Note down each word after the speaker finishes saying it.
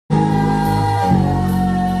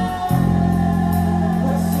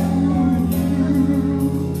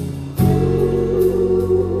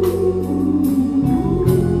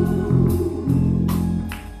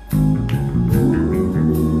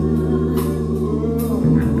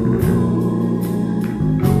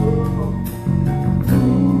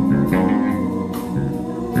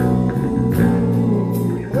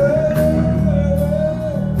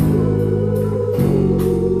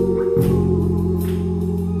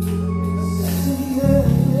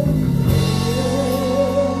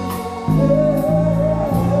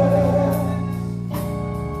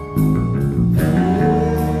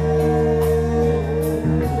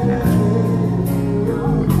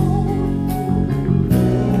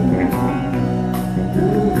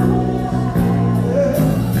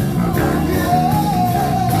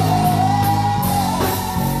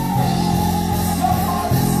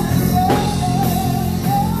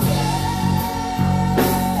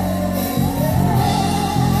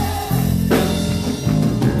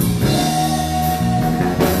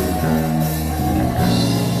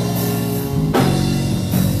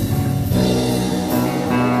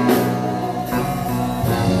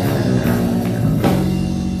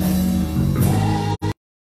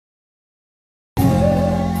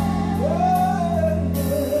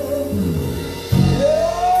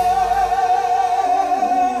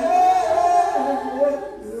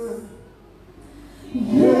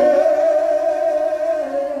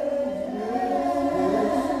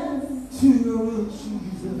To your will,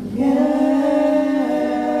 Jesus.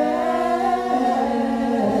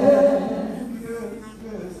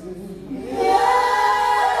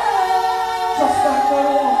 Just like that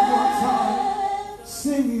one more time.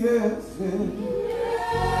 Sing yes, yes.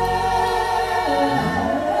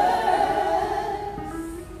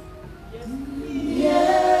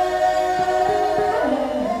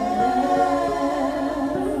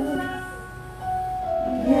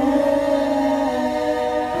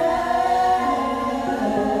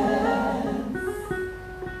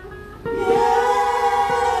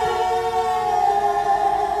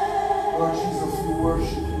 Lord Jesus, we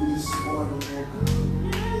worship you this morning, Lord.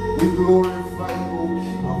 We glorify you, O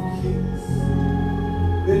King of Kings.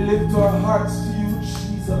 We lift our hearts to you,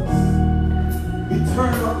 Jesus. We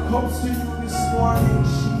turn our cups to you this morning,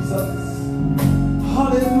 Jesus.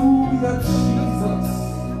 Hallelujah, Jesus.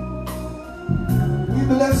 We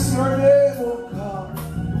bless your name, O God.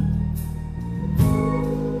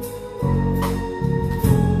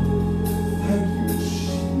 Thank you,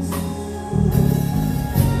 Jesus.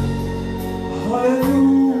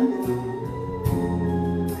 Hallelujah.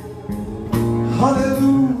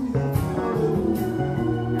 Hallelujah.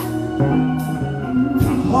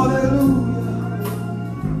 Hallelujah.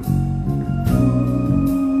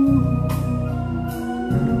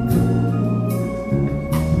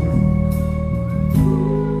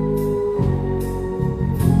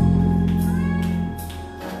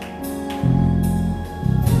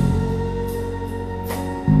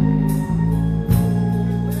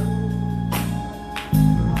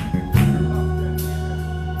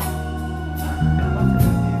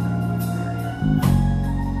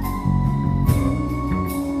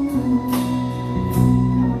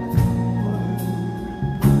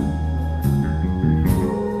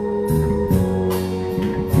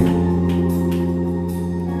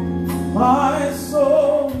 My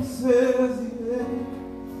soul says yes,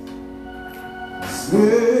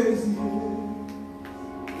 says yes,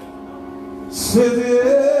 says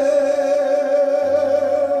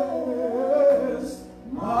yes.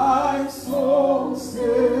 My soul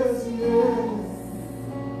says yes,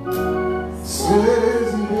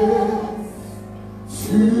 says yes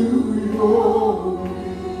to your will.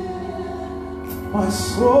 My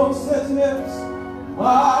soul says yes,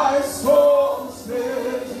 my soul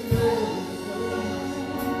says yes.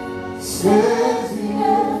 Says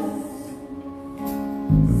yes,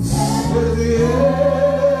 says yes,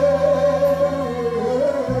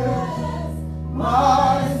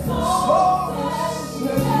 my soul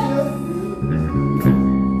says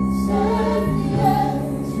yes,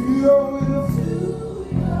 to your will.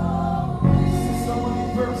 This is somebody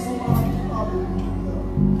personal. Hallelujah.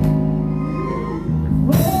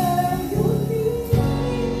 Where you lead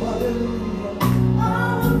me, hallelujah, I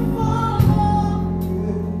will follow.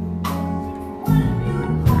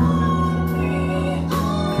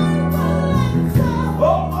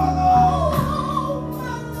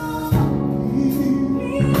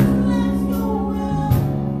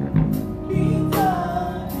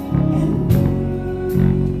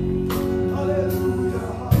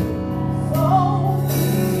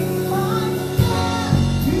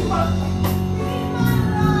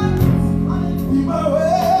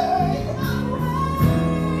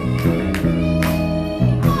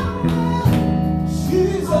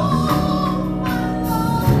 Jesus.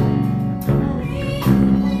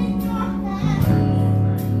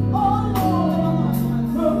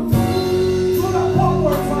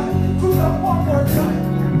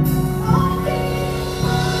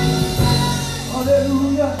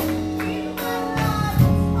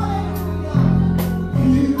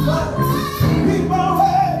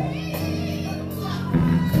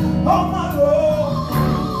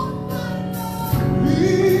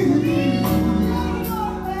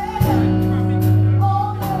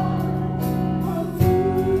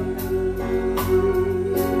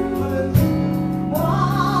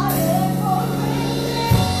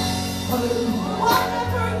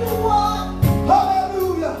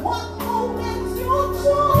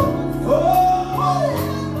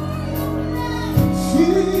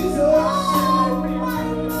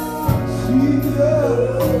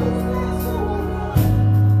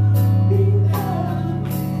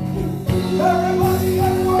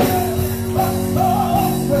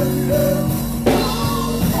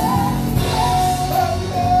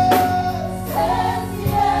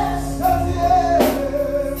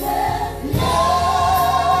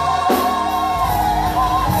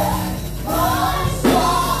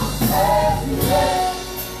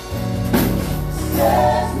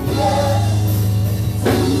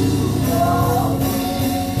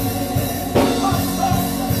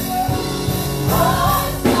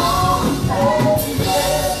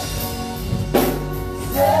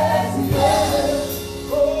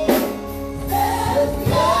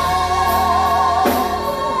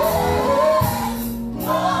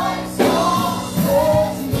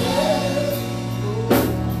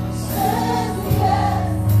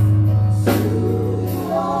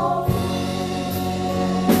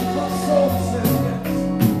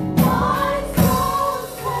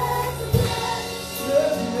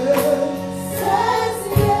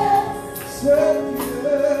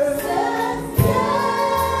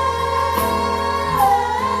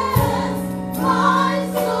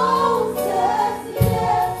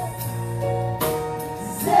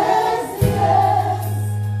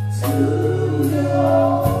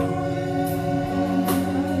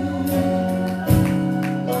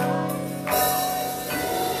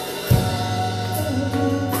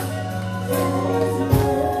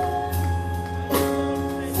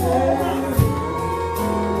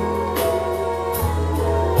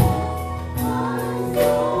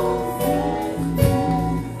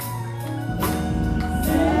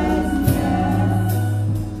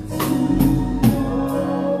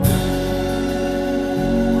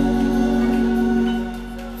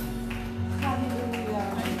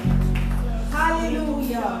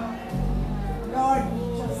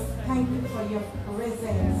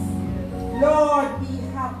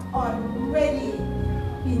 have already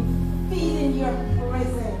been feeling your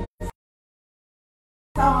presence.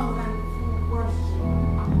 Song and worship.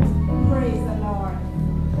 Praise the Lord.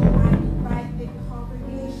 I invite the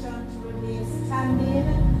congregation to remain standing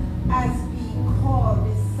as we call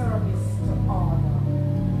this service to order.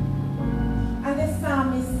 And the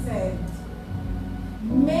psalmist said,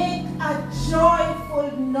 make a joyful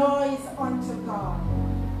noise unto God,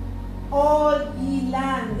 all ye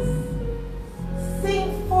lands.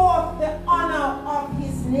 Sing forth the honor of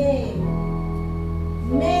his name.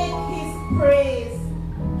 Make his praise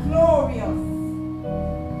glorious.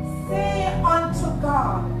 Say unto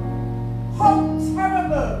God, how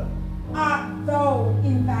terrible art thou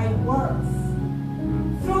in thy works.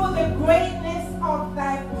 Through the greatness of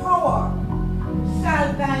thy power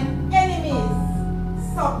shall thine enemies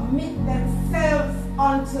submit themselves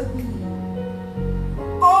unto thee.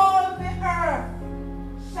 All the earth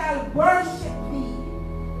shall worship thee,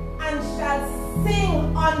 and shall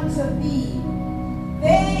sing unto thee.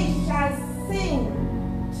 They shall sing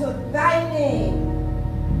to thy name.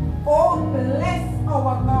 Oh, bless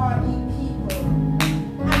our God, ye people,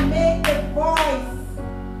 and make the voice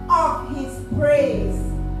of his praise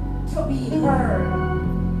to be heard.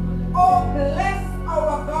 Oh, bless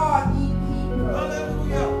our God, ye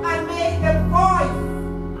people, and make the voice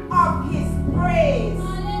of his praise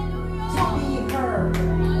to be heard.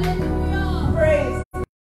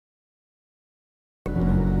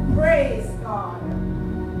 Praise God.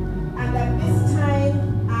 And at this time,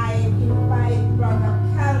 I invite Brother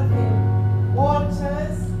Calvin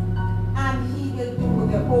Walters, and he will do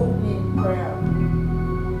the opening prayer.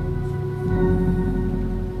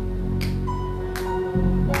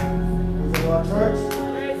 Praise the Lord, church.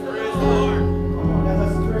 Praise the Lord. Come on, let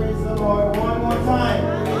us praise the Lord one more time.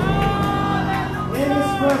 In his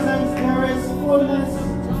presence there is fullness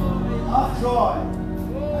of joy,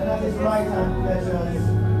 and at his right hand pleasures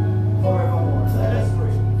forevermore. So let us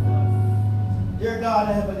pray. Dear God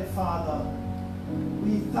and Heavenly Father,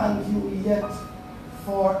 we thank you yet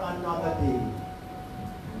for another day.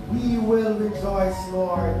 We will rejoice,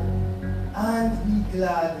 Lord, and be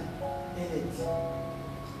glad in it.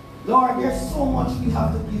 Lord, there's so much we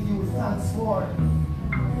have to give you thanks for.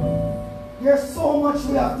 There's so much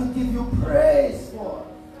we have to give you praise for.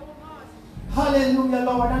 Hallelujah,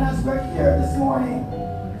 Lord. And as we're here this morning,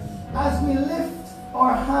 as we lift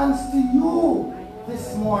our hands to you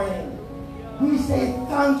this morning, we say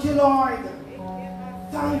thank you, Lord.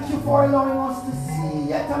 Thank you for allowing us to see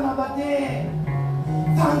yet another day.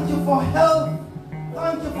 Thank you for health.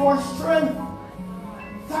 Thank you for strength.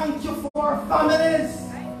 Thank you for our families.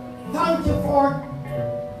 Thank you for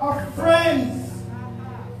our friends.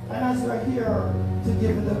 And as we're here to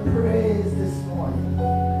give you the praise this morning,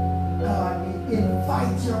 God, we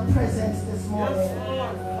invite your presence this morning.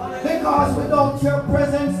 Because without your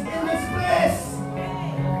presence in this place,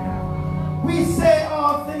 we say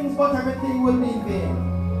all things, but everything will be in vain.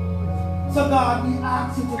 So God, we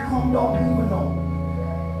ask you to come down even now.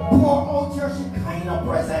 Pour out your Shekinah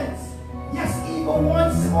presence. Yes, even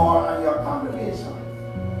once more on your congregation.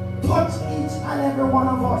 Touch each and every one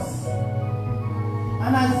of us.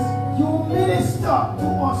 And as you minister to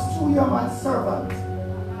us through your manservant,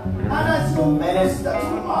 and as you minister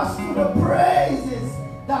to us through the praises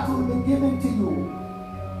that will be given to you,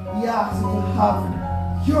 we ask you to have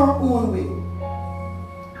your own way.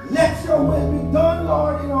 Let your will be done,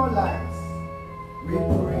 Lord, in our lives. We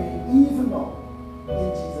pray even now,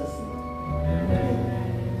 in Jesus' name. Amen.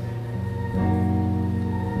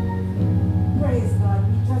 Praise God.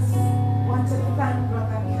 We just want to thank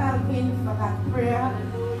Brother Calvin for that prayer.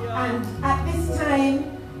 And at this time,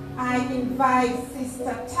 I invite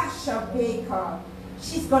Sister Tasha Baker.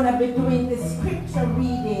 She's going to be doing the scripture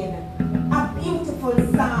reading. A beautiful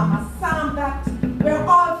psalm, a psalm that we're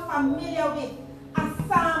all familiar with, a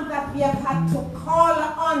psalm that we have had to call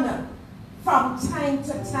on from time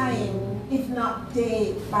to time, if not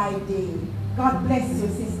day by day. God bless you,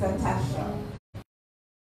 Sister Tasha.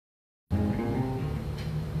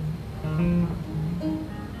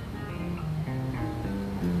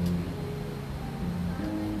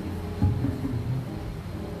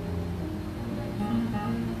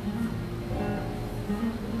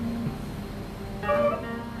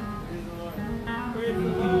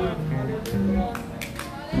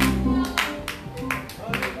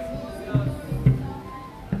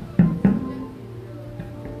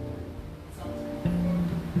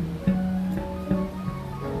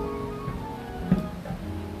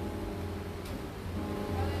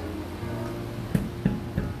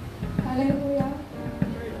 Hallelujah.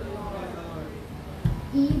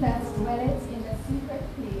 He that dwelleth in the secret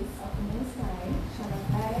place of the Most High shall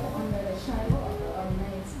abide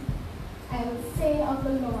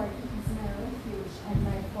Lord is my refuge and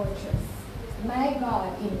my fortress. My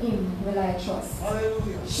God, in him will I trust.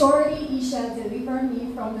 Hallelujah. Surely he shall deliver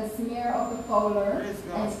me from the snare of the fowler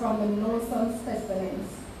and from the noisome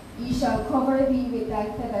pestilence. He shall cover thee with thy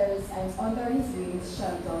feathers, and under his wings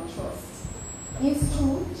shalt thou trust. His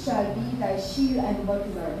truth shall be thy shield and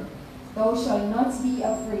buckler. Thou shalt not be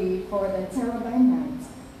afraid for the terror by night,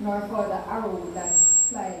 nor for the arrow that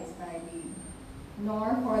flies by day,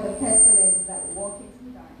 nor for the pestilence that walketh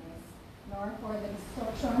in darkness, nor for the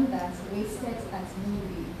destruction that wasteth at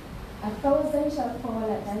noonday. 1,000 shall fall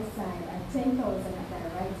at thy side, and 10,000 at thy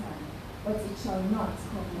right hand, but it shall not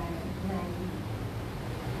come nigh thee.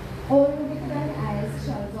 Only with thine eyes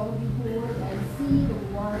shalt thou behold and see the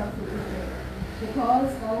reward of the wicked,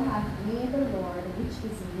 because thou hast made the Lord, which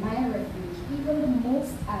is my refuge, even the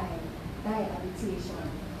Most High, thy habitation.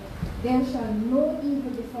 There shall no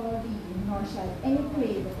evil befall thee, nor shall any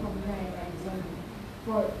plague come nigh thy dwelling.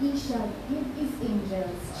 For he shall give his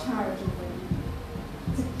angels charge over thee,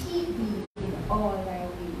 to keep thee in all thy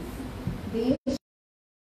ways. They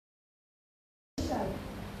shall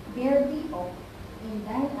bear thee up in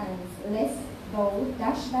thine hands, lest thou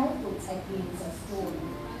dash thy foot against a stone.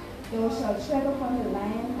 Thou shalt tread upon the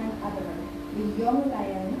lion and adder, the young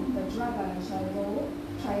lion, the dragon shall thou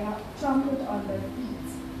trample under feet,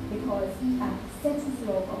 because he hath set his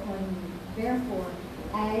love upon me. Therefore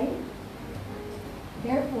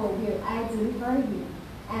will I deliver you.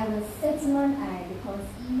 I will set him on high, because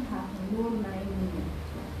he hath known my name.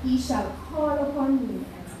 He shall call upon me,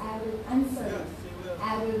 and I will answer him.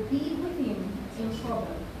 I will be with him in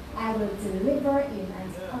trouble. I will deliver him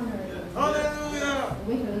and honor him. Hallelujah.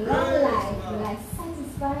 With long life will I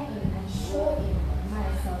satisfy him and show him my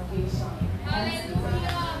salvation.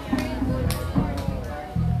 Hallelujah.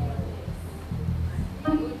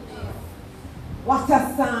 What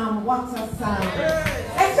a psalm, what a psalm.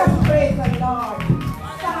 Let's just praise the Lord.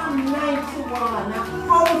 Psalm 91, a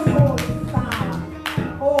powerful psalm.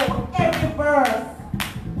 Oh, every verse,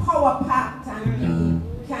 power-packed, and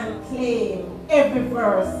we can claim every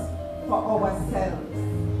verse for ourselves.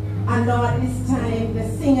 And now at this time, the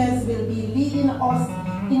singers will be leading us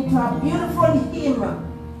into a beautiful hymn.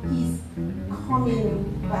 He's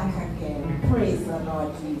coming back again. Praise the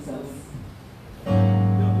Lord Jesus.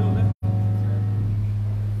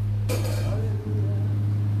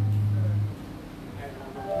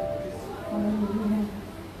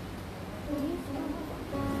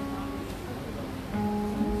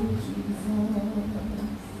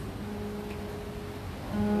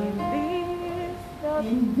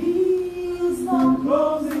 In these long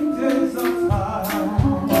closing days of time,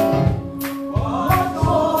 what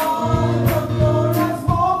joy the glorious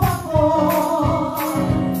hope upon,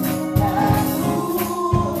 that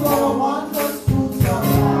through the wondrous fruits of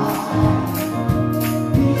life,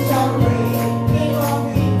 we shall reign King of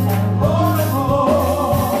kings and Lord of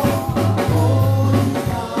lords. Oh, he's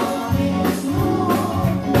coming soon,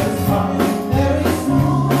 he's coming very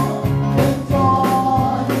soon, with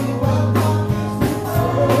joy he welcomes his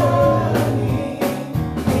return.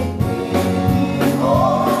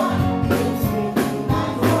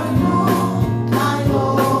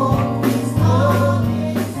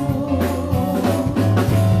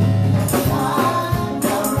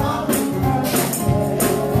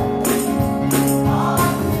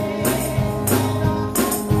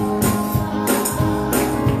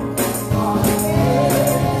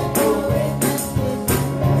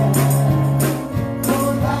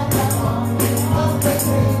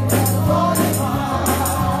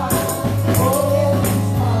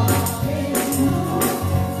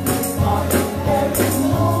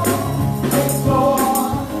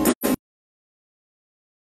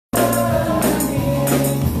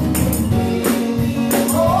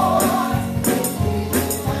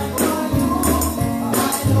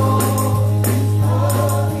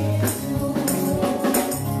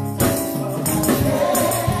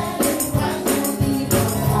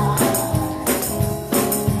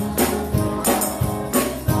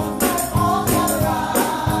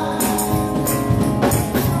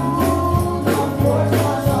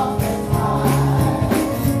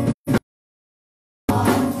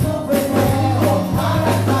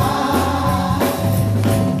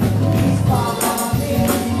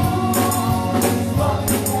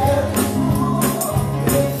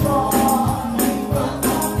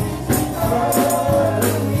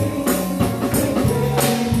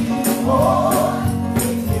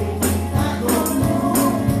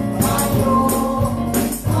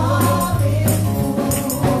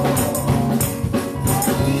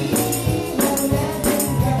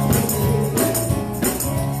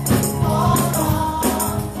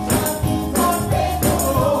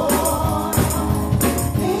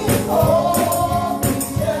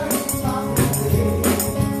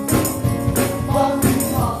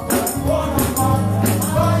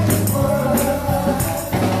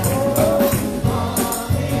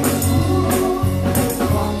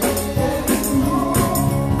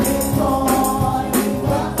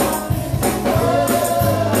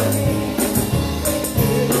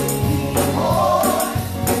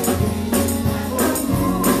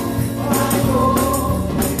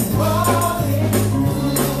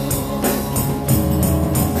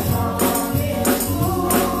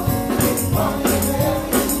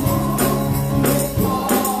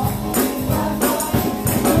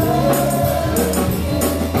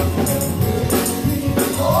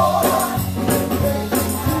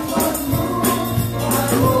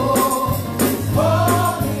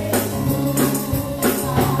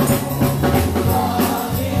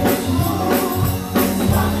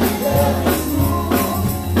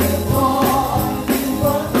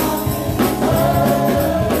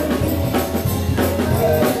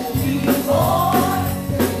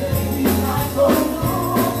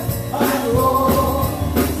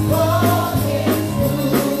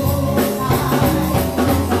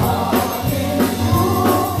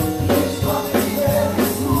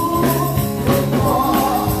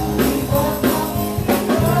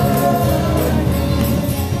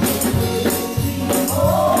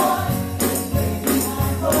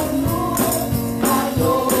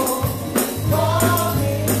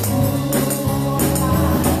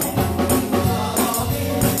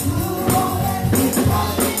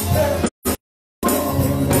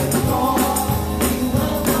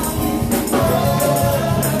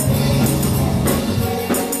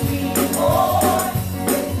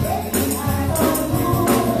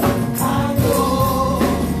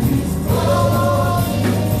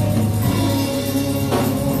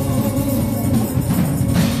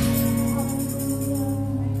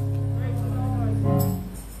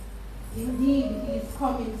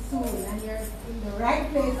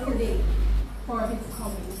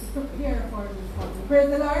 Praise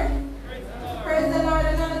the Lord. Praise the Lord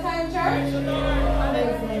another time, church.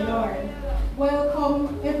 Praise the Lord. Welcome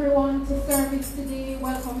everyone to service today.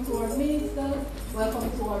 Welcome to our ministers.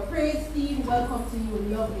 Welcome to our praise team. Welcome to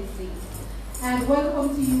you, lovely saints. And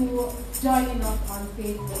welcome to you joining us on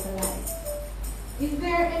Facebook Live. Is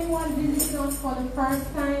there anyone visiting us for the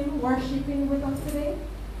first time worshiping with us today?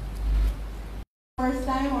 First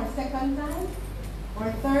time or second time? Or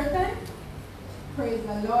third time? Praise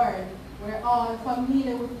the Lord. We're all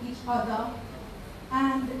familiar with each other.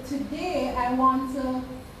 And today I want to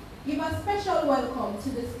give a special welcome to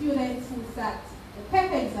the students who sat the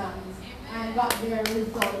PEP exams and got their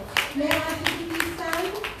results. May I ask you to please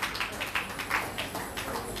stand?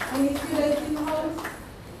 Any students in the house?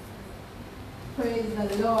 Praise the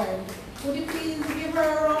Lord. Would you please give her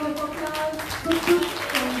a round of applause? Praise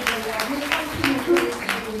the Lord. We'll continue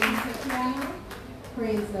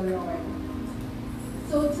praise the Lord.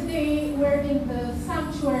 So today we're in the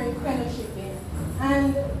sanctuary fellowshipping,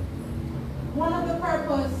 and one of the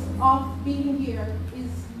purpose of being here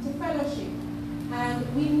is to fellowship, and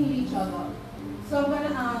we need each other. So I'm going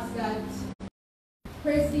to ask that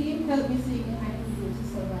praise team help me sing "I Need You to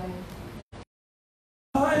Survive."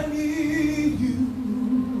 I need you,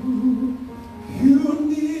 you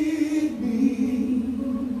need me,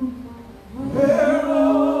 we're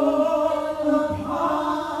all a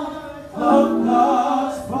part of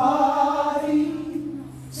God's body,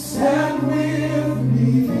 stand with me,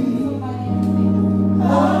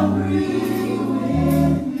 agree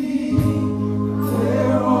with me,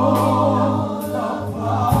 we're all a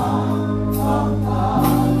part of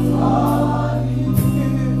God's body.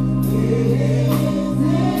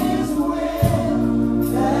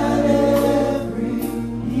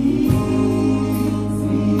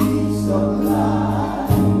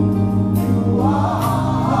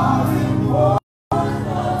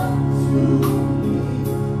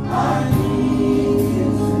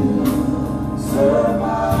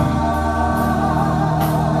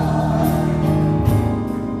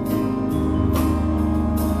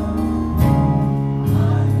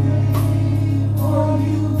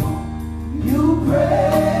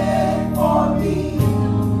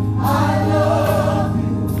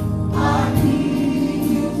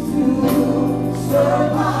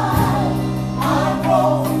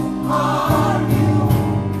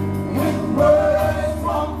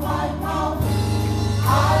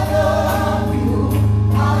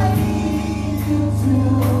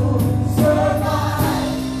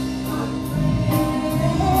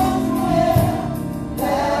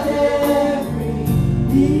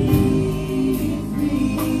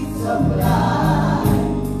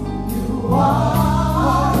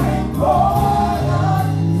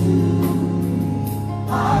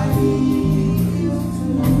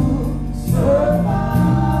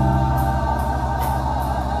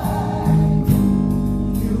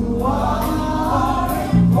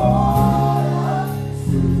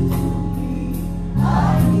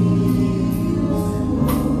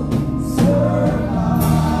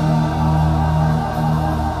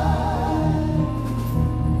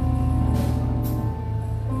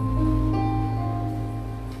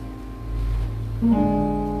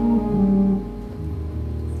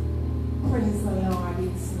 Praise the Lord,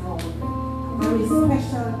 it's now a very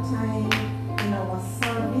special time in our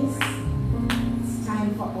service. It's time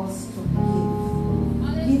for us to give.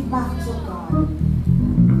 Give back to God.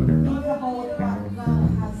 Think about what God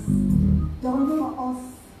has done for us.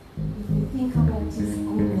 If we think about His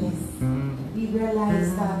goodness, we realize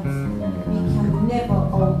that we can never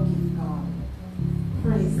outgive God.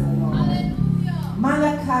 Praise the Lord. Hallelujah.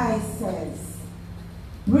 Malachi says,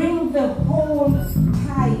 bring the whole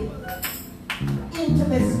tithe into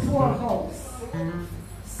the storehouse,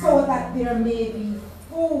 so that there may be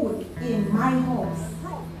food in my house.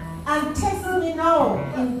 And test me now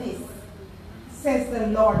in this, says the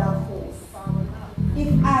Lord of hosts,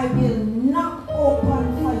 if I will not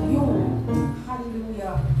open for you,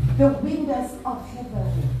 hallelujah, the windows of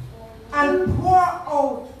heaven and pour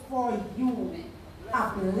out for you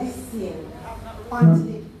a blessing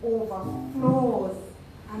until it overflows.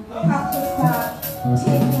 And we have to start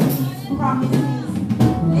taking these promises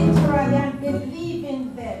literally and believing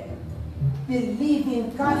them. Believing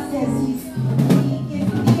God says He is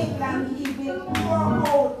able and He will pour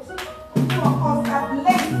out for us a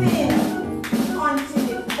blessing until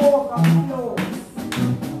it overflows.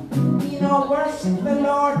 We now worship the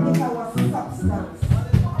Lord with our substance,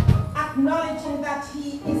 acknowledging that He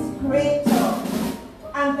is greater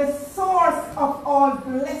and the source of all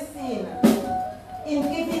blessing. In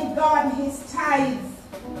giving God His tithes,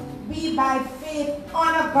 we by faith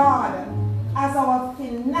honor God as our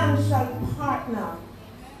financial partner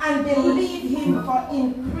and believe him for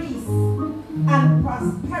increase and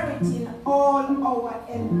prosperity in all our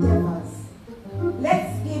endeavors.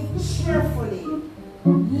 Let's give cheerfully,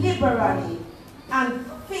 liberally, and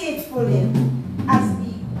faithfully as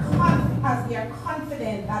we are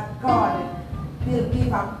confident that God will give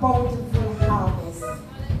a bountiful harvest.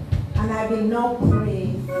 And I will now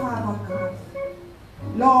pray, Father God,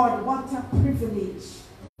 Lord, what a privilege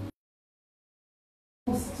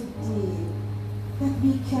today that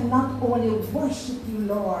we can not only worship you,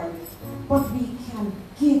 Lord, but we can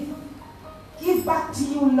give back to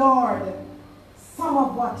you, Lord, some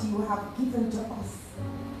of what you have given to us.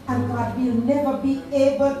 And God, we'll never be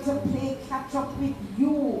able to play catch up with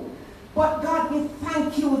you. But God, we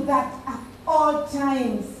thank you that at all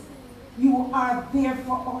times you are there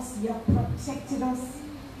for us. You have protected us.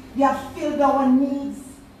 You have filled our needs.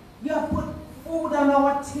 You have put food on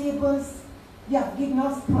our tables. You have given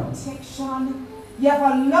us protection. You have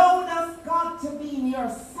allowed us, God, to be in your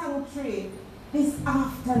sanctuary this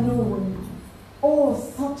afternoon. Oh,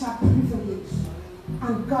 such a privilege.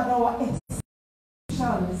 And God, our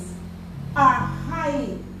expectations are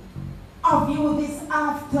high of you this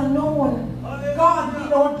afternoon. God, we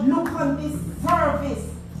don't look on this service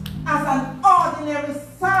as an ordinary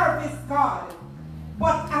service, God,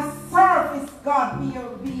 but a service, God, we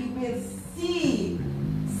will see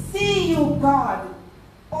you, God.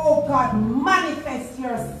 Oh, God, manifest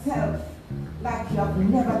yourself like you have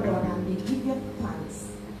never done, and we give you thanks.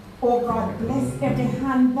 Oh, God, bless every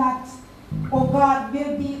hand that, oh, God,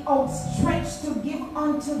 will be outstretched to give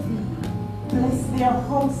unto thee. Bless their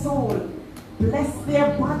household. Bless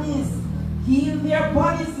their bodies. Heal their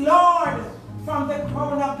bodies, Lord, from the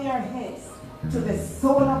crown of their heads to the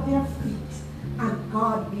sole of their feet. And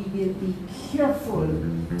God, we will be careful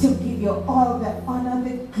to give you all the honor,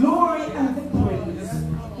 the glory, and the praise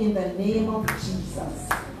in the name of Jesus.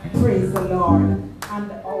 Praise the Lord.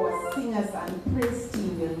 And our singers and praise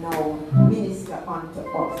team will now minister unto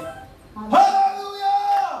us.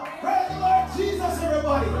 Hallelujah! Praise the Lord Jesus,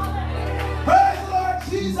 everybody. Praise the Lord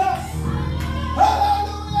Jesus.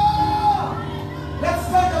 Hallelujah! Let's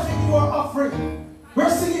stand as if you are offering. We're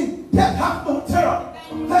singing, Death Hath No Terror.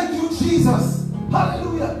 Thank you, Jesus.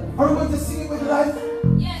 Hallelujah. Are we going to sing it with life?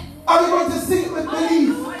 Yes. Are we going to sing it with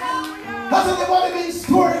belief? Has anybody been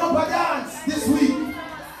storing up a dance this week?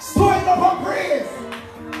 Storing up a praise?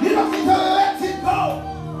 You don't need to let it go.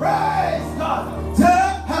 Praise God.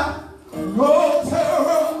 Death hath no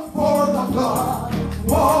terror, for the blood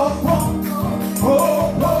was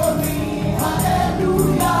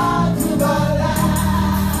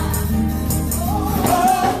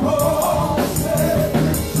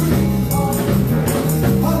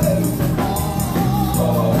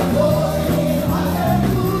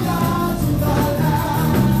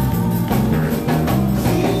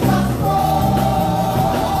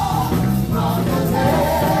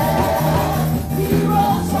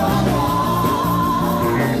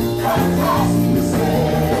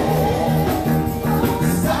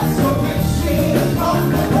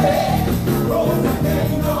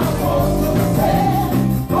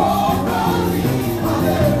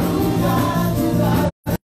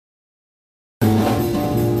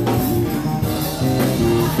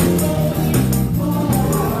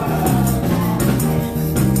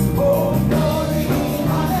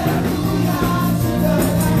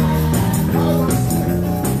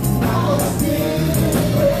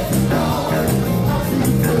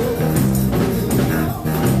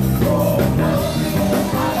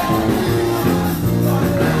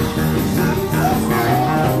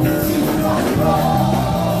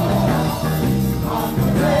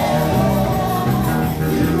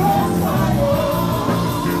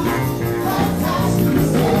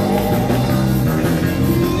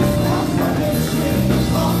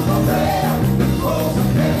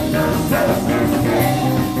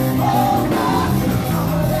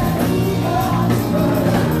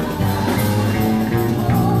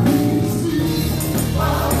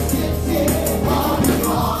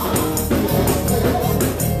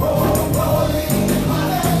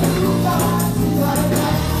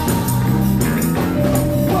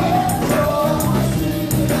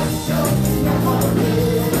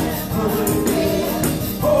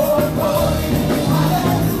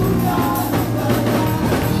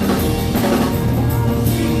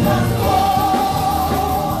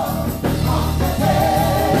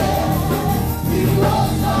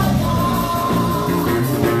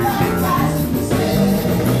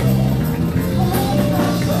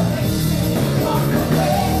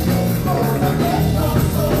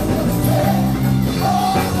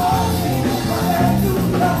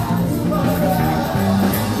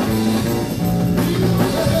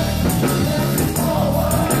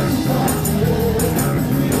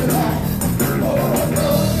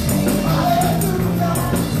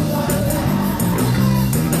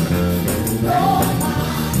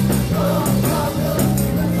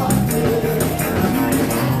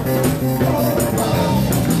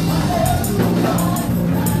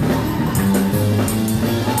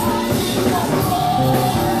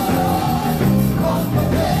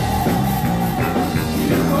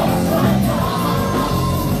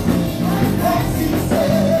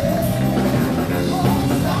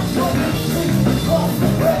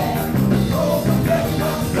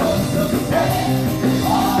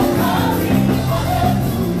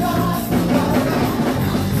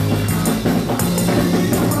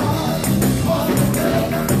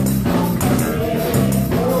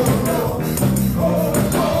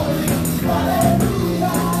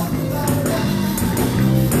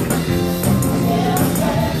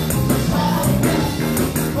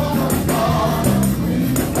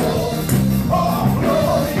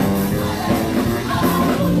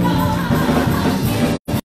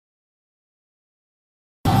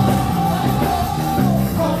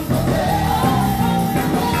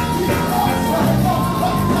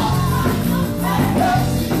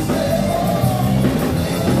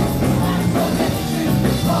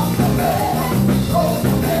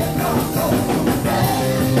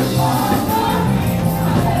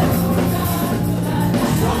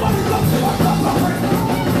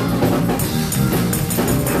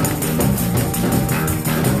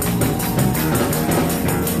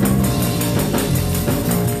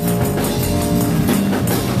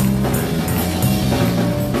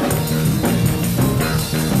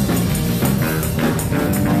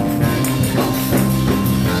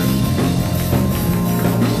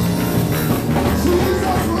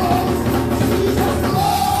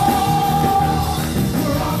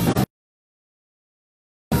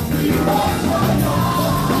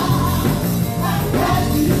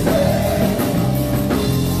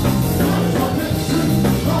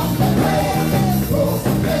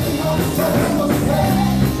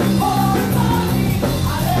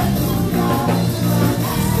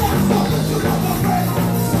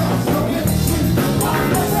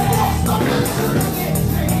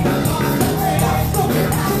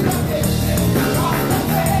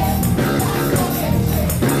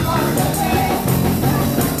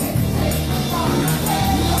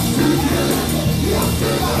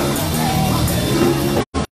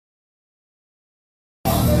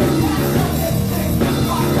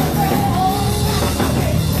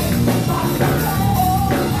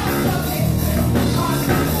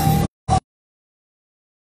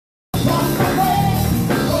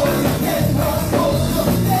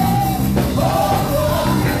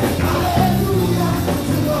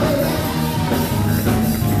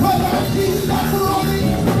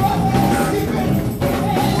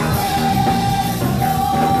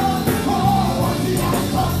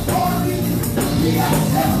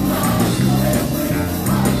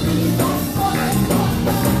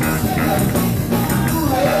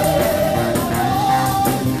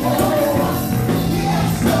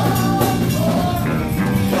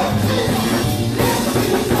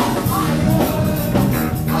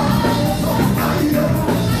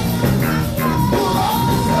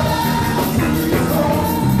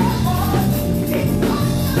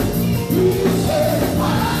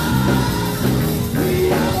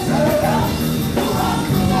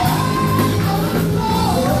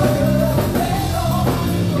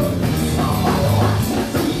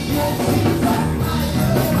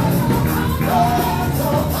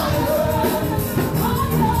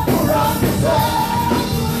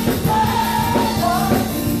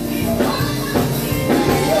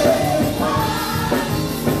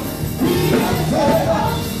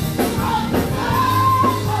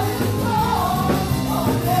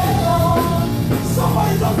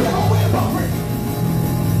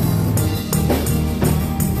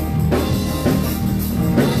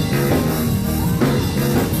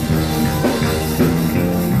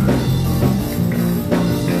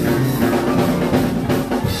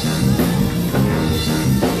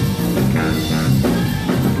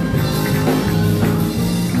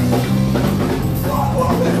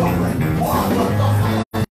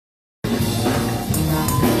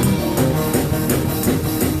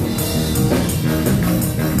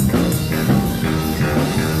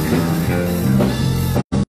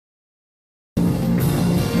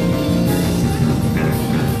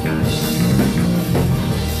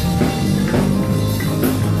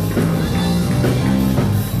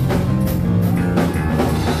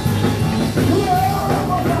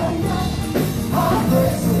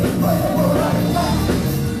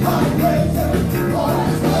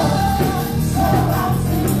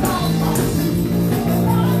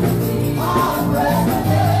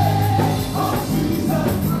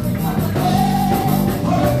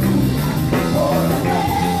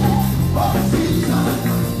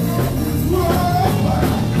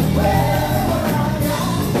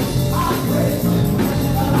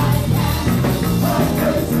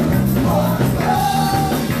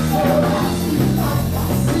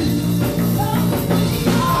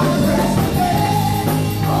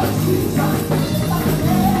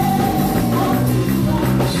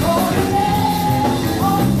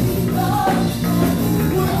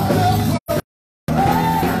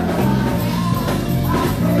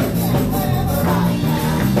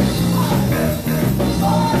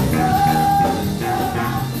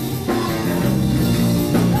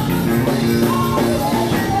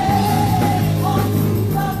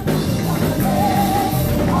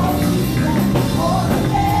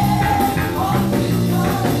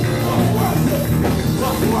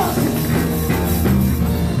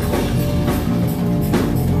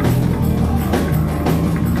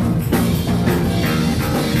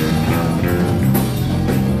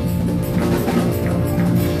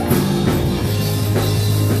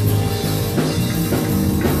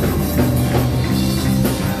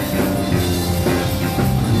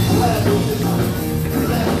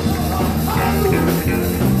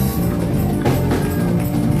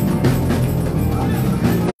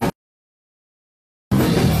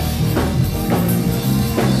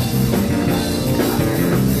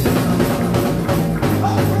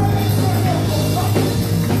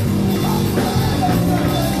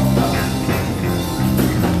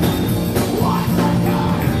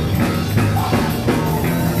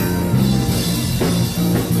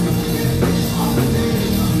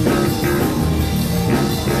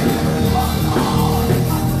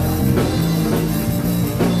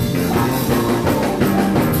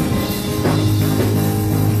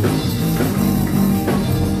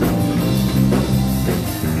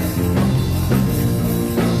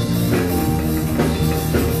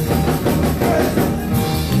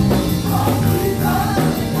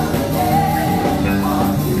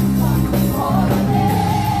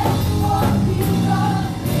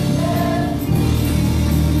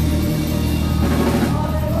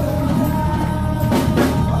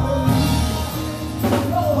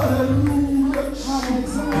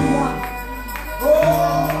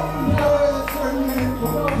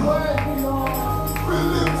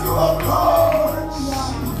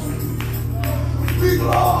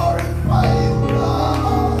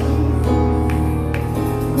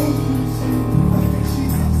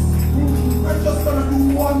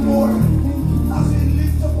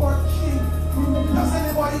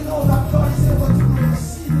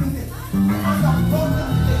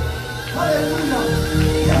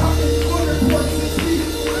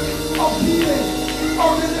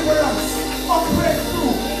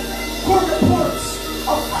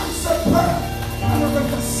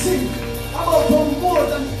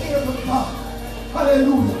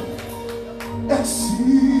Hallelujah.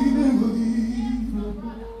 Exceedingly,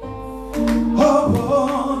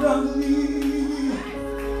 abundantly,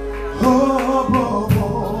 above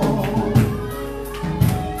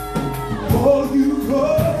all you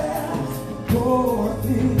could ask for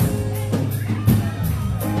things,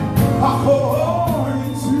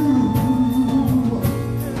 according to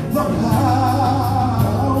the power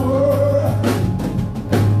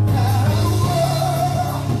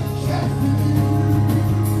that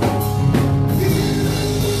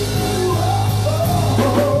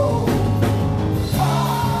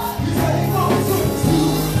He's able to do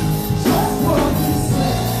just what He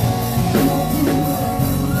said He'll do.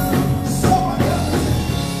 Somebody else,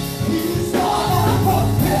 He's gonna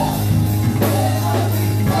fulfill every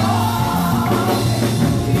promise.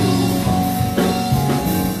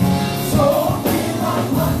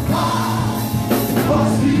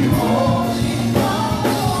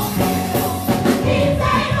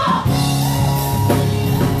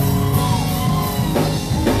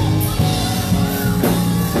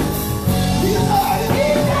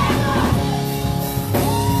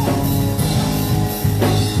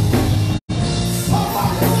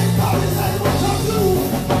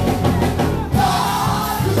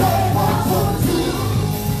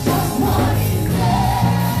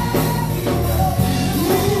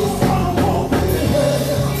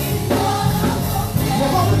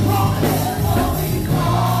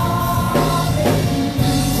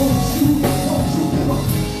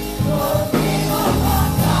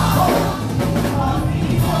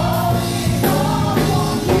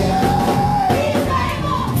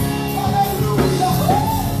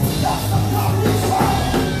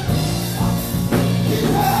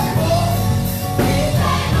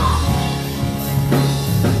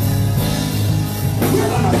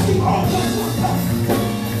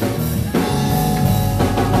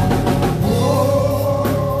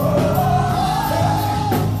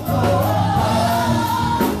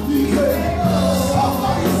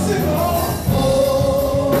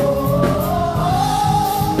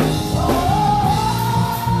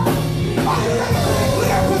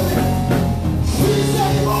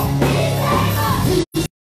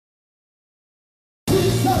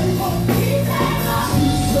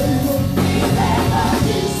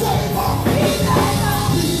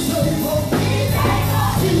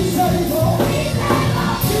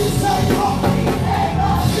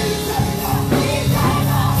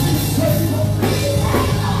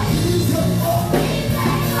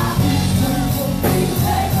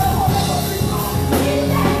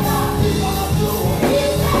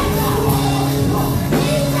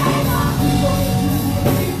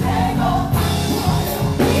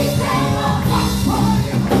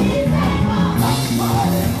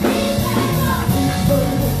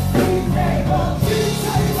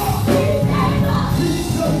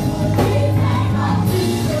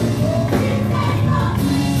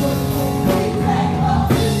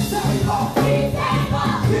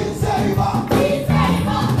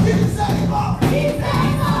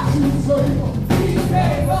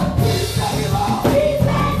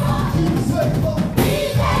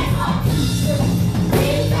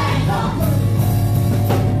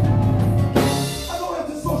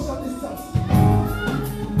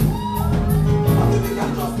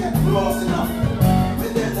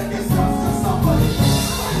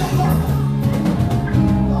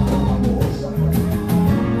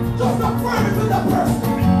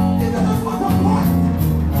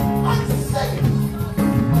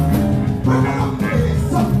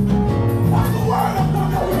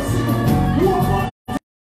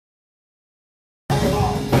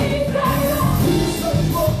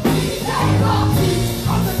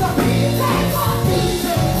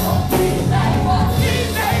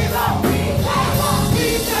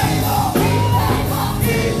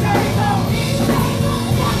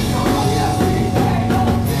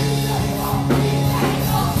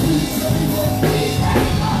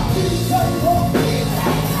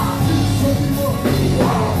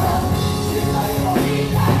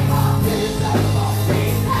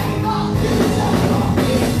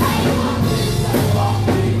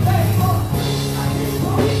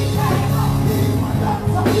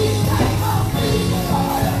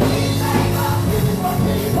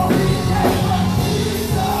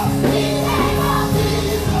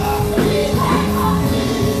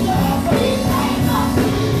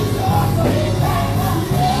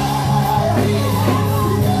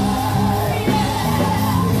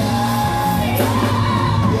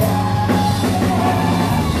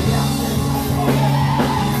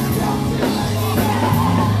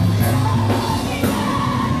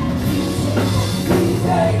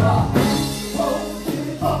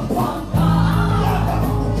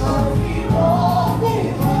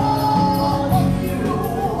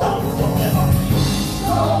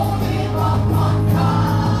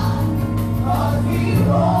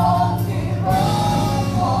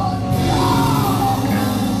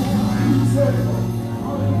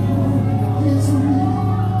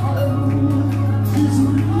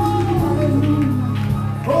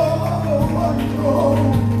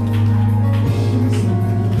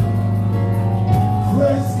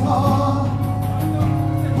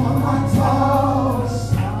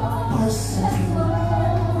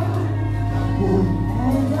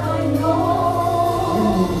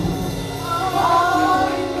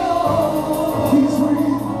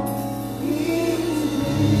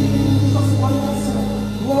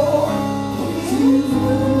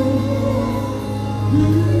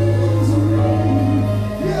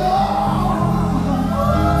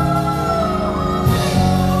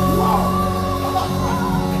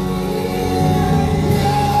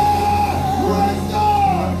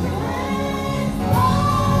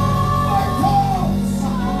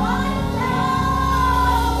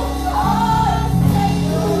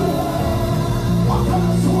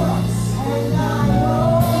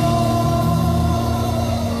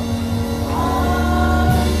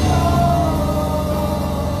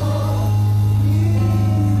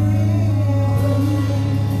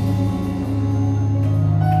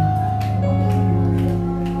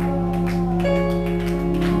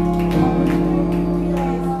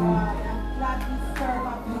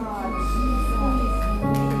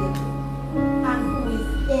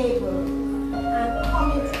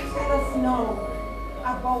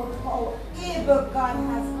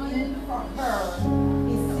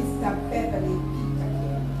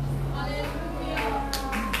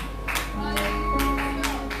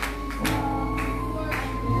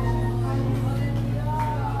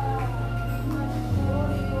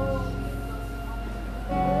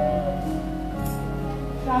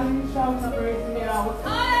 Shall we shout a praise in the house?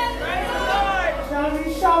 Praise the Lord! Shall we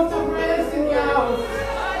shout a praise in the house?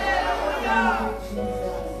 Thank you,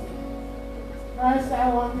 Jesus. First, I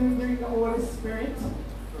want to bring the Holy Spirit.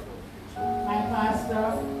 My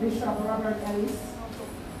pastor, Bishop Robert Ellis,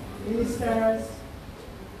 ministers,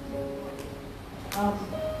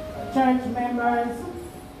 church members.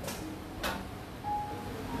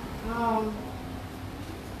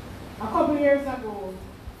 A couple years ago,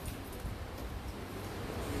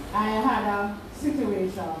 I had a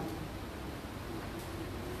situation.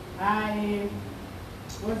 I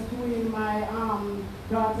was doing my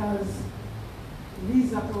daughter's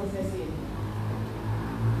visa processing.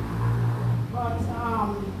 But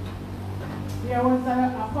there was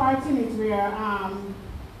a part in it where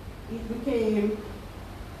it became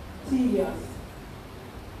tedious.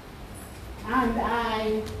 And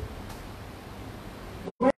I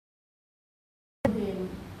went to him.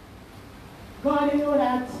 God, you know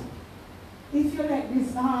that if you let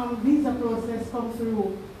this visa process come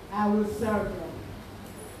through, I will serve you.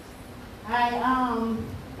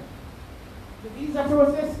 The visa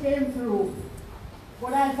process came through,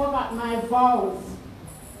 but I forgot my vows.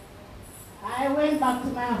 I went back to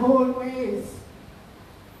my old ways.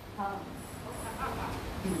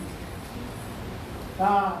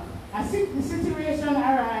 A situation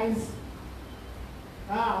arose.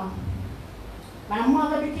 My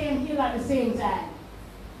mother became ill at the same time.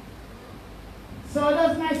 So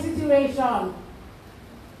that's my situation.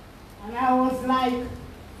 And I was like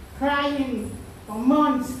crying for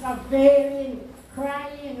months, availing,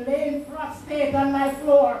 crying, laying prostrate on my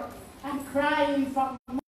floor, and crying for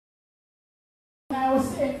months. And I was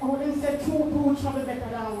saying, I wouldn't say two trouble better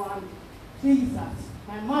than one. Jesus.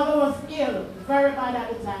 My mother was ill, very bad at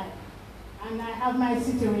the time. And I have my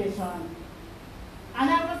situation. And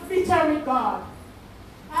I was bitter with God.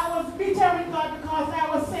 I was bitter with God because I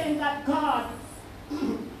was saying that, God,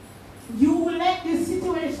 you let this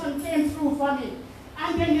situation came through for me.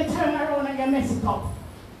 And then you turn around and you mess it up.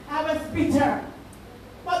 I was bitter.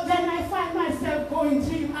 But then I find myself going to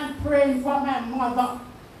him and praying for my mother.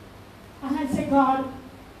 And I say, God,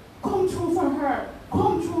 come through for her.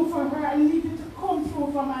 Come through for her. I need you to come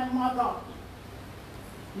through for my mother.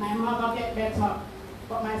 My mother get better,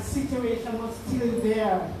 but my situation was still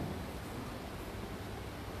there.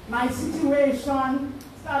 My situation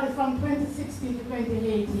started from 2016 to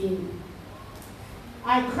 2018.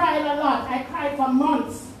 I cried a lot. I cried for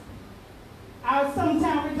months. I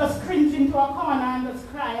sometimes would just cringe into a corner and just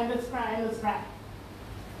cry and just cry and just cry.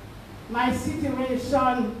 My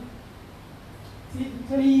situation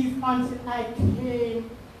didn't leave until I came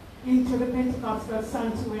into the Pentecostal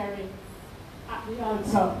sanctuary at the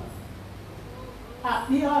altar. At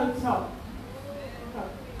the altar.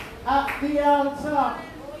 At the altar.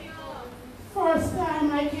 First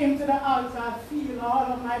time I came to the altar, I feel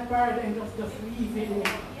all of my burden just leaving me.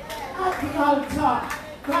 At the altar,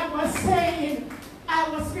 God was saying, I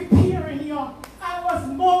was preparing you. I was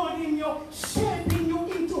molding you, shaping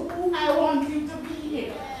you into who I want you to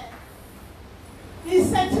be. He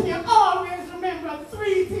said to me, always remember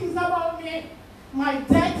three things about me: my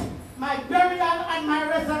death, my burial, and my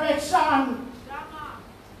resurrection.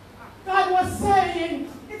 God was saying,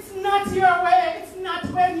 it's not your way, it's not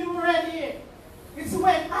when you're ready. It's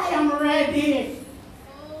when I am ready.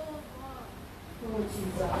 Oh,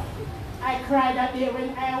 Jesus. I cried that day when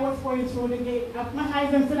I was going through the gate. My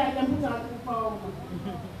eyes didn't feel like them put on the phone.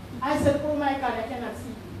 I said, oh my God, I cannot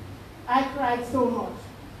see. I cried so much.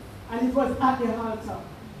 And it was at the altar.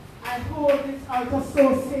 I hold this altar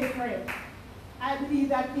so sacred. I believe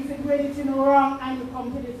that if you do anything wrong and you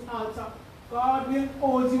come to this altar, God will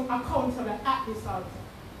hold you accountable at this altar.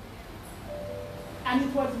 And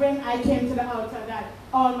it was when I came to the altar that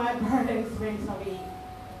all my burdens went away.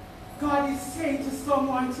 God is saying to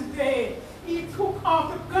someone today, He took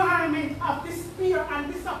off the garment of despair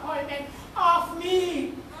and disappointment off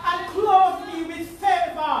me and clothed me with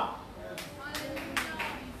favor.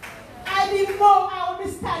 I didn't know I would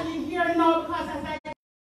be standing here now because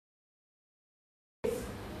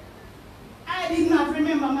I did not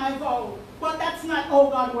remember my vow. But that's not how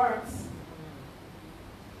God works.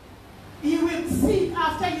 He will seek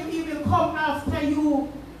after you. He will come after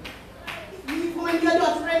you. When you're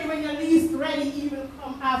not ready, when you're least ready, He will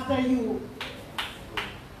come after you.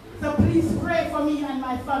 So please pray for me and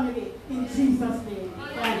my family in Jesus' name.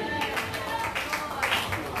 Thank you.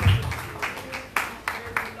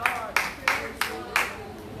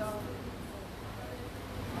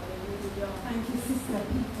 Thank you, Sister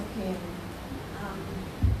Peter King.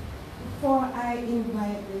 Before I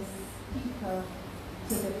invite the speaker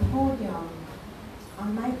to the podium,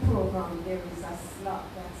 on my program there is a slot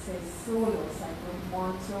that says solo, so I don't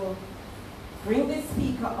want to bring the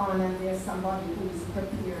speaker on and there's somebody who is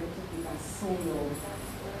prepared to give a solo.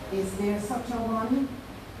 Is there such a one?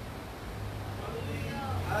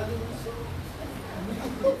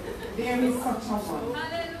 There is such a one.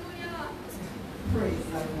 Hallelujah. Praise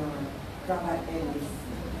the Lord. Brother Ellis.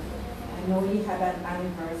 I know he had an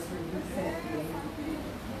anniversary recently.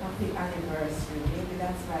 Happy anniversary. Maybe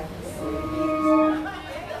that's why he's so late.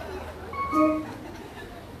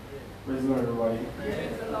 Praise the Lord, everybody.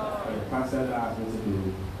 Praise the Lord. Pastor had asked me to do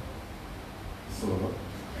solo,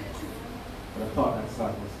 but I thought that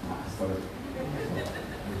slot was past already.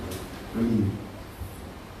 Relieved.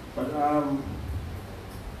 But love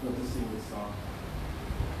to sing this song.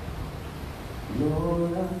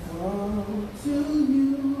 Lord, I come to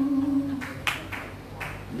you.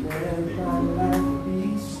 Let my life be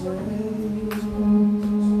changed.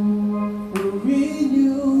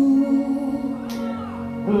 Renew,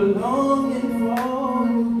 longing for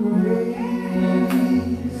your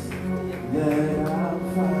grace that I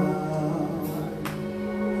found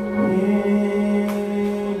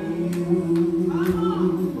in you.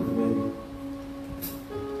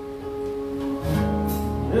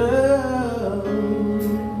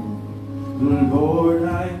 Lord, I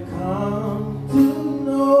come to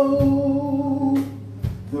know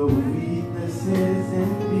the weaknesses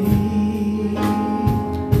in me.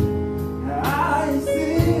 I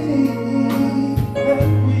see that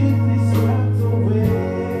weakness swept away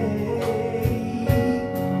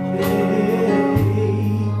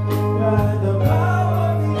by the power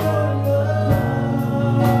of your love.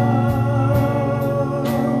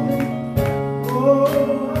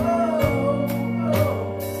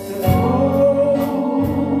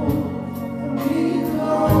 Oh,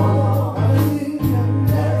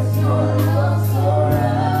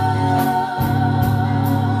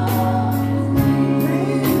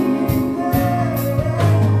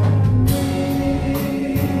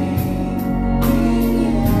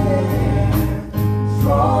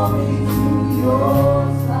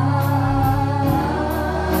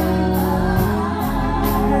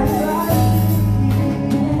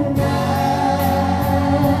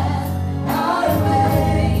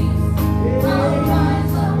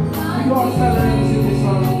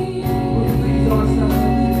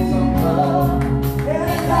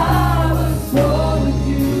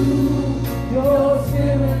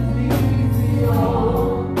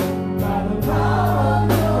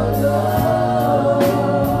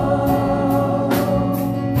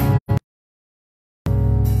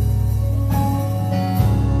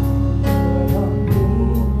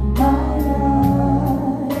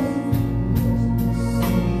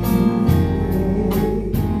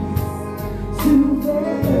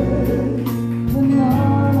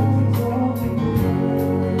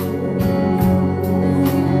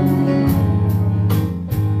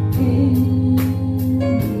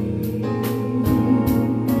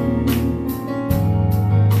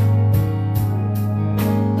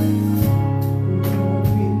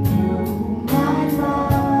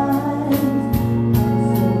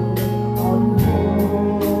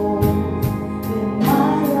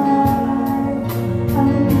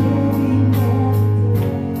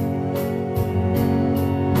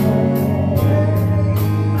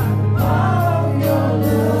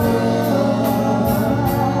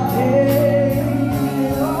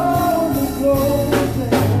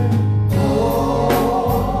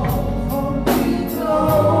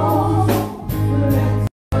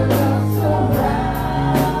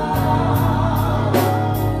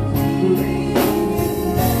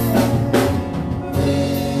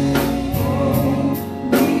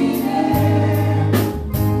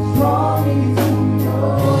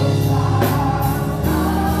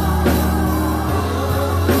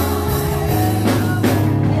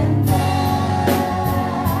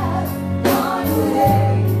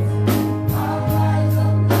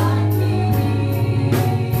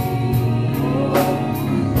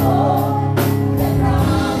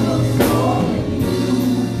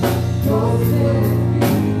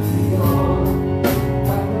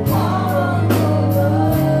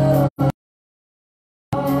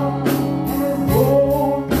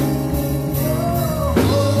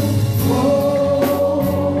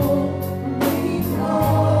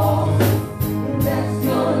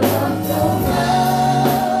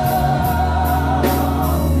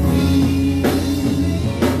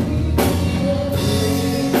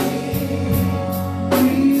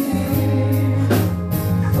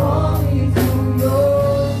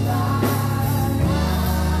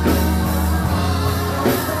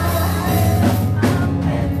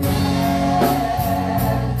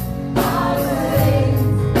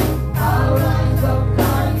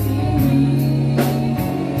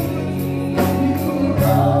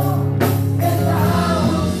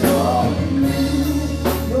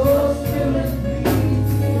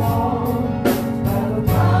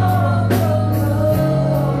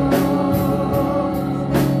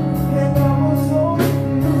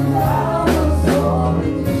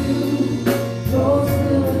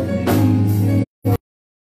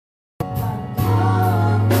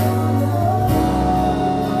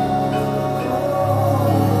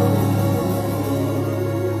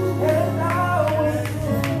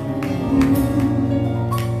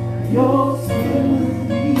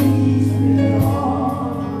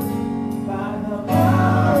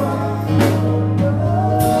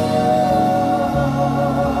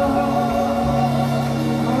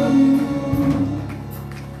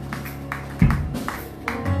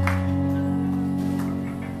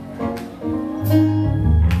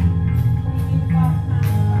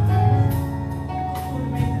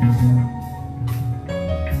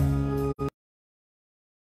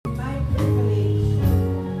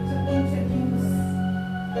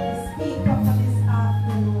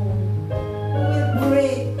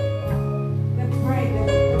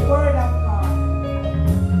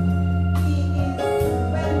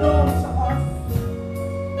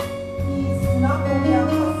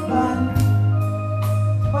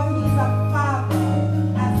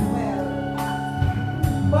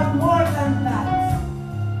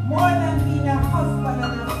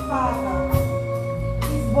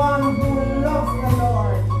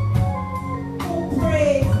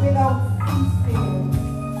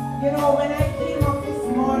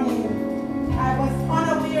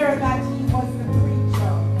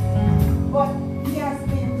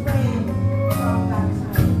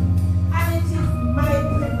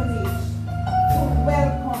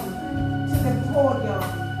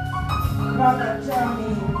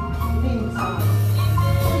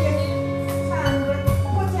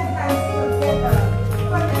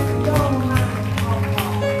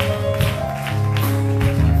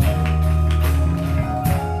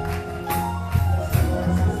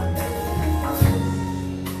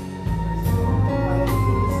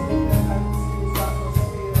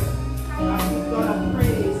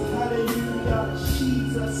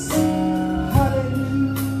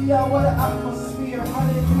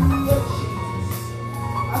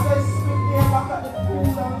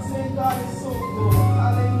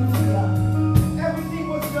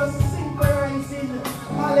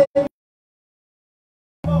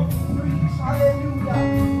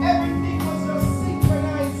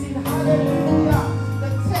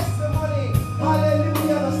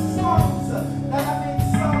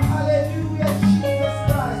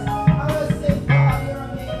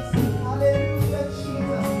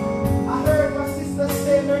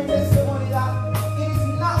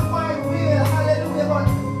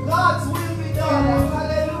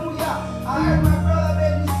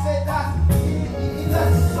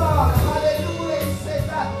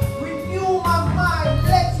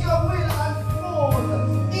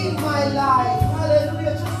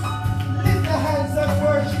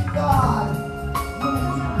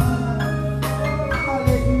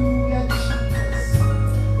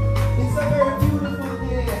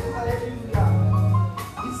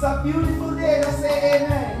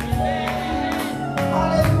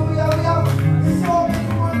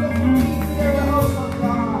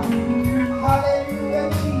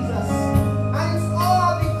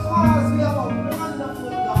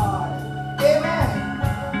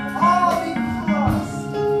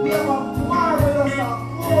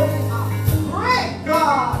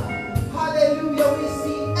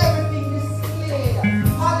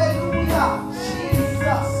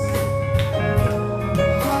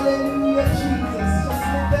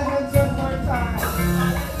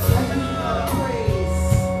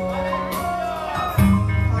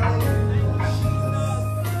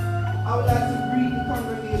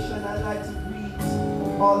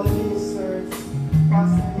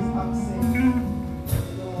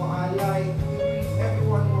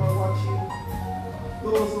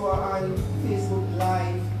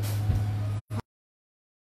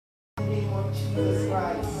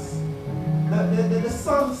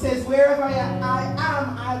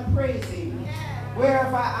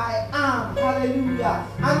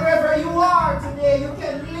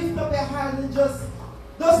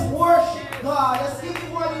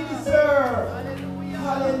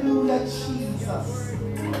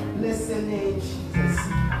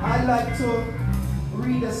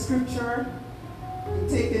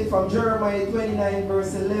 From Jeremiah 29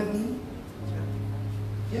 verse 11.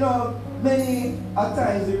 You know, many a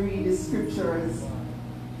times we read the scriptures,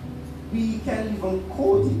 we can even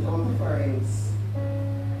quote it out of our heads.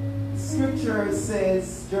 Scripture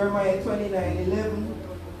says, Jeremiah 29:11,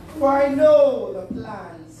 "For I know the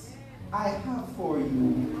plans I have for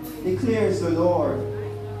you, declares the Lord.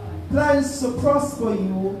 Plans to prosper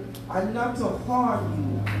you and not to harm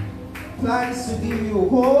you. Plans to give you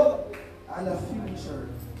hope and a future."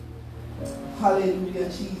 Hallelujah,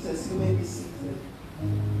 Jesus. You may be seated.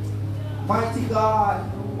 Mighty God,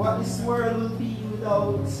 what this world will be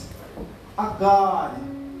without a God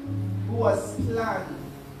who has planned,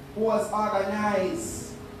 who has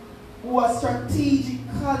organized, who has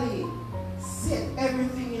strategically set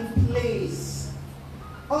everything in place.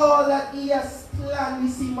 All that He has planned, we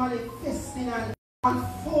see manifesting and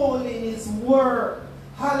unfolding His word.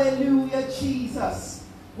 Hallelujah, Jesus.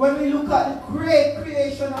 When we look at the great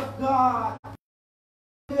creation of God,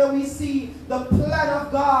 we see the plan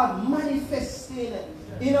of God manifesting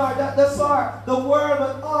in the world,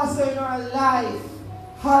 but also in our life.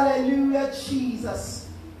 Hallelujah, Jesus.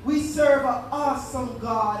 We serve an awesome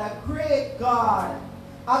God, a great God,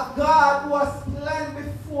 a God who was planned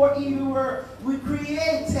before we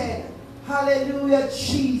created. Hallelujah,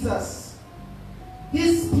 Jesus.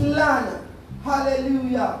 His plan,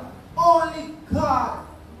 hallelujah. Only God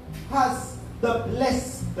has the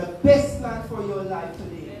best plan for your life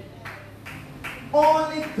today.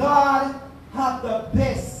 Only God has the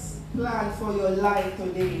best plan for your life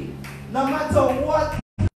today. No matter what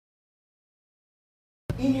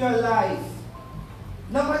in your life,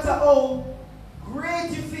 no matter how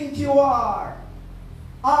great you think you are,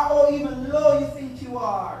 or how even low you think you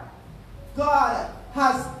are, God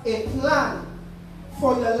has a plan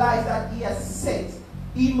for your life that He has set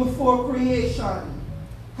even before creation.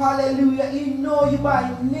 Hallelujah. He knows you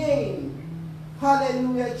by name.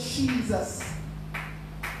 Hallelujah, Jesus.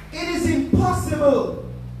 It is impossible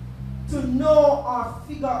to know or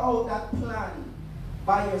figure out that plan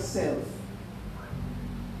by yourself.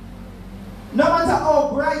 No matter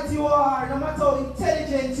how bright you are, no matter how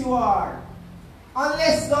intelligent you are,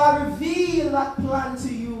 unless God reveals that plan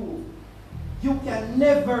to you, you can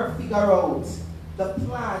never figure out the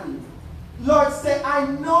plan. Lord said, I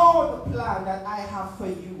know the plan that I have for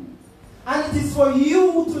you. And it is for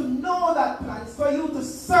you to know that plan. It's for you to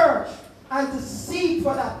search and to seek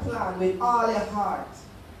for that plan with all your heart.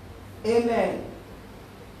 Amen.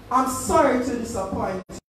 I'm sorry to disappoint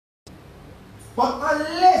you. But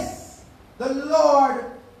unless the Lord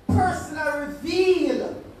personally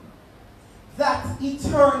reveal that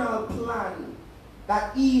eternal plan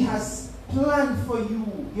that He has planned for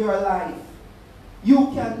you, your life,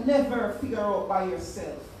 you can never figure out by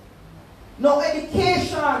yourself. No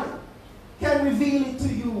education can reveal it to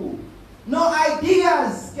you. No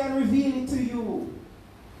ideas can reveal it to you.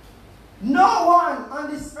 No one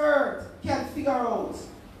on this earth can figure out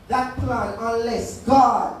that plan unless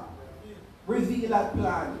God reveals that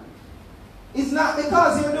plan. It's not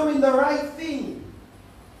because you're doing the right thing,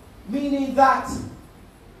 meaning that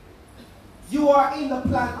you are in the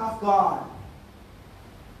plan of God.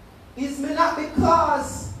 It's not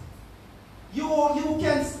because you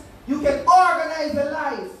can organize your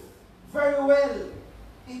life very well.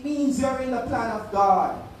 It means you're in the plan of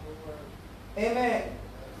God. Amen.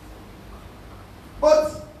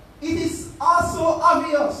 But it is also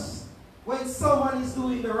obvious when someone is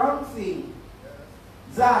doing the wrong thing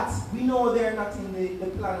that we know they're not in the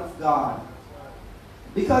plan of God.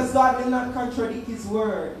 Because God will not contradict His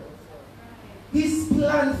word. His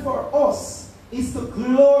plan for us is to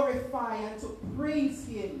glorify and to praise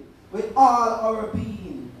Him with all our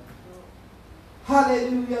being.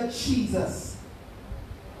 Hallelujah, Jesus.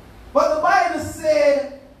 But the Bible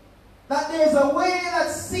said that there's a way that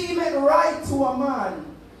seemeth right to a man,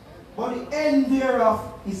 but the end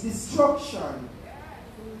thereof is destruction.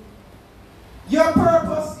 Your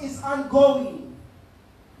purpose is ongoing.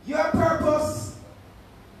 Your purpose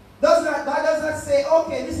God does not say,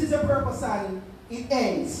 okay, this is your purpose and it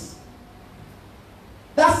ends.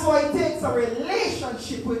 That's why it takes a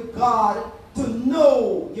relationship with God to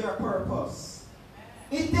know your purpose.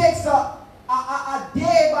 It takes a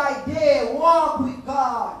day-by-day walk with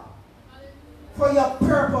God for your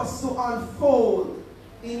purpose to unfold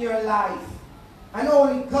in your life. And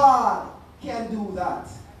only God can do that.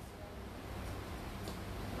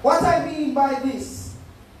 What I mean by this,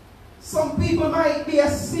 some people might be a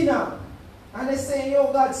sinner and they say,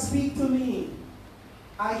 yo, God, speak to me.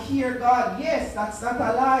 I hear God. Yes, that's not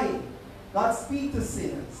a lie. God speaks to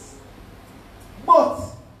sinners. But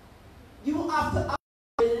you have to have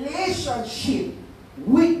a relationship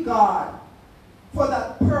with God for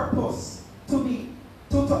that purpose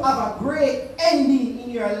to have a great ending in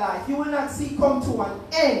your life. You will not see come to an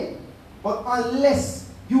end, but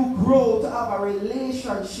unless you grow to have a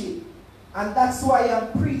relationship. And that's why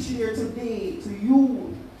I'm preaching here today to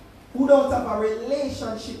you who don't have a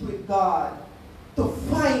relationship with God, to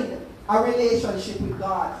find a relationship with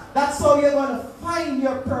God. That's how you're going to find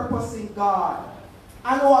your purpose in God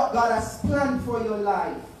and what God has planned for your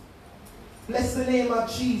life. Bless the name of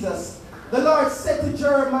Jesus. The Lord said to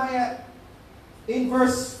Jeremiah in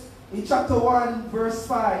chapter 1, verse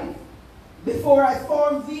 5, before I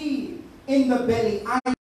formed thee in the belly,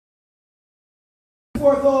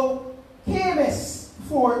 before thou camest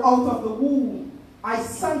forth out of the womb, I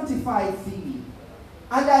sanctified thee,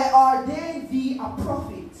 and I ordained thee a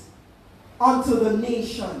prophet unto the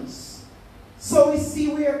nations. So we see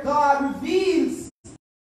where God reveals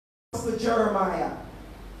to Jeremiah.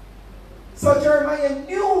 So Jeremiah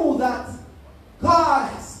knew that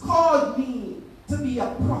God has called me to be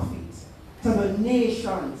a prophet to the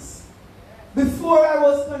nations. Before I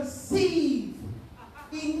was conceived,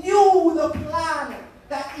 He knew the plan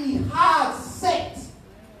that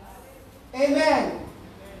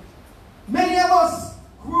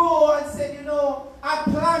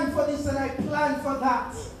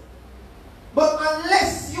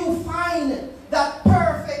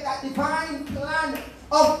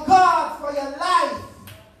of God for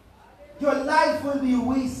your life will be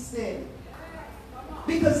wasted.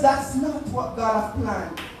 Because that's not what God has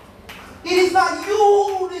planned. It is not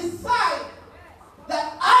you who decide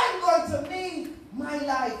that I'm going to make my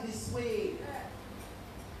life this way.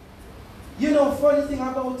 You know, funny thing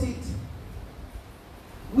about it,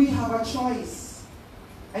 we have a choice.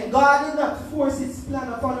 And God did not force his plan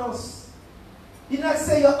upon us. He did not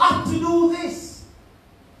say you have to do this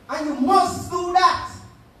and you must do that.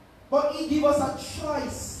 But he gave us a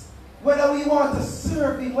choice whether we want to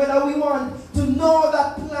serve him, whether we want to know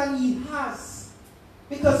that plan he has.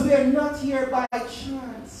 Because we are not here by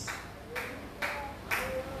chance.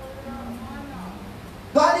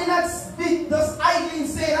 God did not speak just idly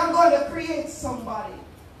saying, I'm going to create somebody.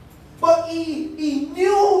 But he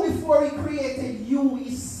knew before he created you.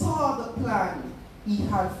 He saw the plan he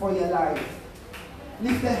had for your life.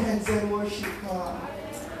 Lift your hands and worship God.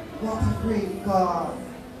 What a great God.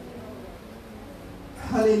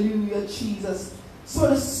 Hallelujah, Jesus. So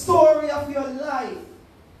the story of your life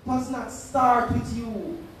does not start with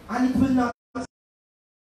you. And it will not.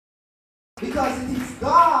 Because it is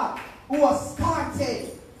God who has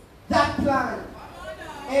started that plan.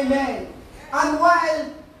 Amen. And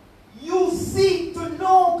while you seek to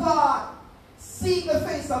know God, seek the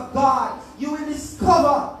face of God, you will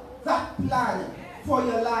discover that plan for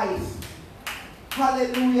your life.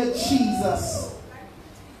 Hallelujah, Jesus.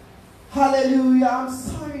 Hallelujah. I'm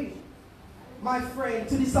sorry, my friend,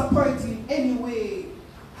 to disappoint you in any way.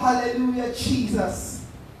 Hallelujah, Jesus.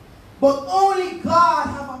 But only God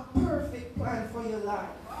has a perfect plan for your life.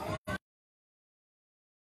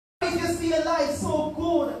 If you see your life so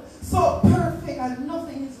good, so perfect, and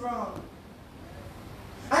nothing is wrong.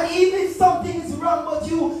 And even if something is wrong, but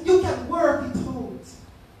you can work it out.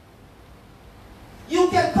 You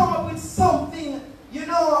can come up with something, you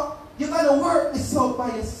know, you're going to work this out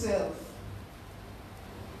by yourself.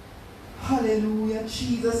 Hallelujah,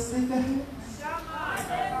 Jesus. Lift your hands.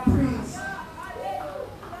 Praise.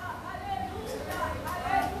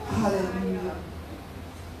 Hallelujah.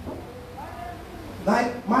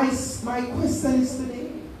 My question is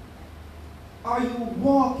today, are you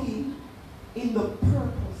walking in the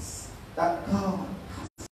purpose that God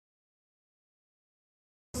has?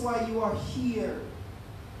 That's why you are here.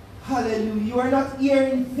 Hallelujah. You are not here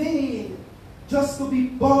in vain. Just to be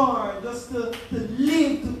born, just to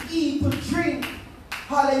live, to eat, to drink,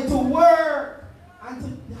 hallelujah, to work, and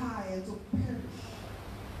to die, and to perish.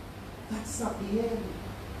 That's not the end.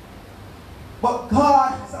 But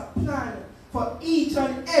God has a plan for each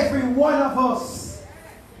and every one of us.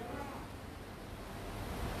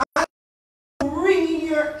 And ring in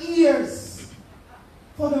your ears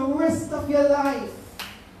for the rest of your life.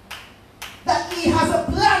 That he has a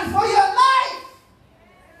plan for your life.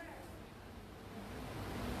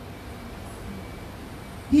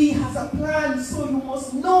 He has a plan, so you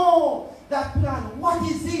must know that plan. What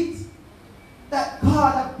is it that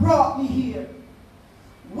God has brought me here?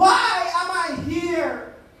 Why am I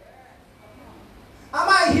here? Am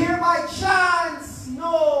I here by chance?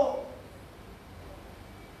 No.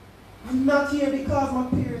 I'm not here because my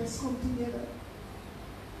parents come together.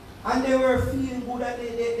 And they were feeling good and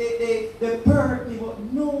they birthed me, but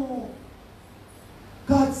no.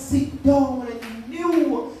 God sit down and he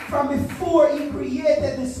knew from before he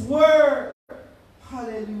created this world.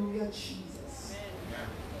 Hallelujah, Jesus.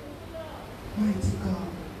 Mighty God.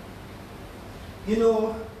 You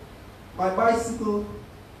know, my bicycle,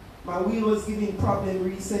 my wheel was giving problem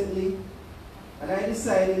recently. And I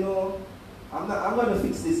decided, you know, I'm going to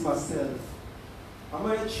fix this myself. I'm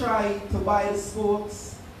going to try to buy the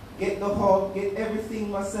spokes, get the hub, get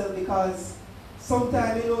everything myself, because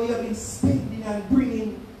sometimes, you know, you have been spending and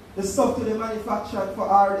bringing the stuff to the manufacturer for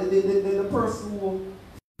the person who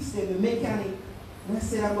fixed it, the mechanic. And I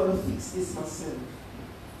said, I'm going to fix this myself.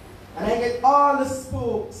 And I get all the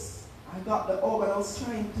spokes. I got the hub and I was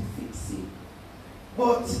trying to fix it.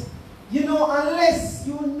 But, you know, unless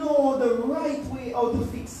you know the right way how to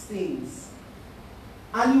fix things,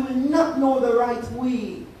 and you will not know the right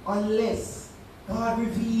way unless God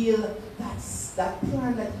reveal that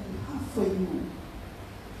plan that he has for you.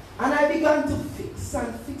 And I began to fix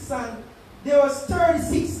and there was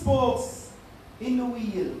 36 spokes in the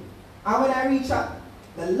wheel. And when I reached at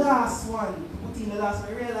the last one, put in the last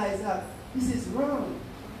one, I realized that this is wrong.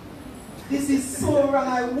 This is so wrong.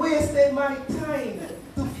 I wasted my time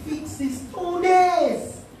to fix this 2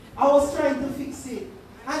 days. I was trying to fix it.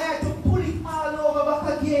 And I had to pull it all over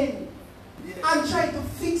back again. And try to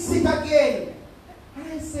fix it again. And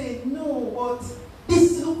I said, no, but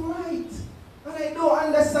this looks right. And I don't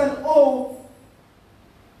understand how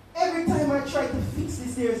every time I try to fix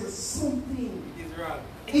this. There's something. It is wrong.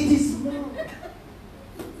 It is wrong.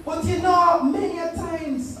 But you know, many a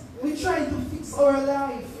times we try to fix our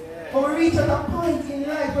life. But we reach at a point in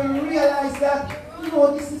life where we realize that, you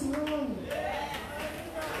know, this is wrong.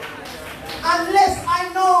 Unless I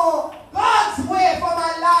know God's way for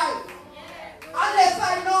my life, unless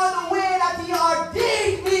I know the way that He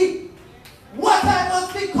ordained me, what I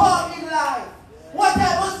must become in life, what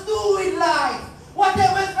I must do in life, what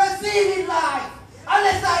I must receive in life,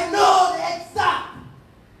 unless I know the exact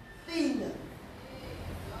thing,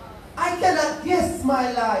 I cannot guess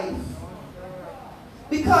my life.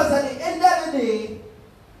 Because at the end of the day,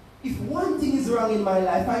 if one thing is wrong in my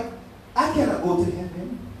life, I cannot go to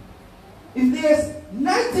heaven. If there's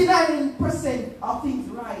 99% of things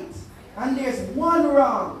right, and there's one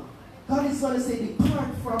wrong, God is going to say,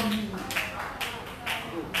 depart from me.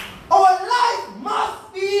 Our life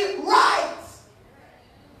must be right.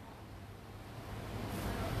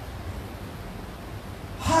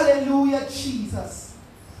 Hallelujah, Jesus.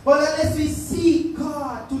 But unless we seek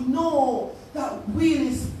God to know that will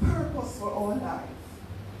is purpose for our life.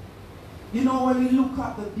 You know, when we look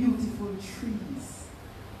at the beautiful trees,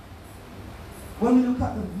 when we look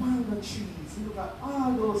at the mango trees, we look at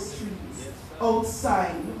all those trees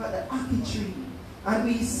outside, look at the apple tree, and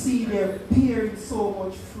we see they're bearing so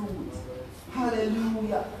much fruit.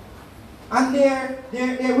 Hallelujah. And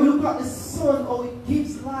we look at the sun, how it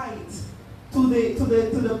gives light to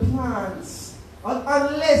the plants.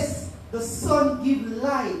 Unless the sun gives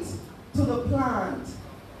light to the plant,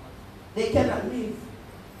 they cannot live.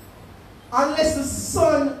 Unless the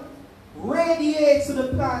sun radiates to the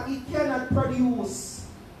plant, it cannot produce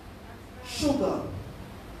sugar.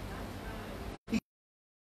 It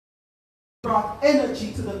brought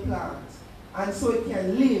energy to the plant, and so it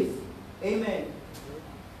can live. Amen.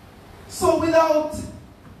 So without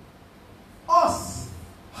us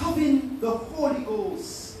having the Holy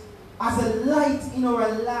Ghost as a light in our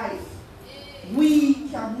life, we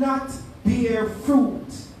cannot bear fruit.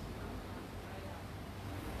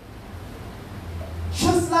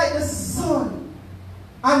 Just like the sun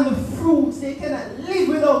and the fruits, they cannot live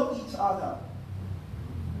without each other.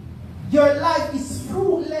 Your life is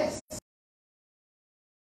fruitless.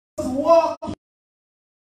 Walking,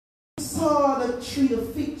 saw the tree, the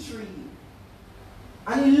fig tree,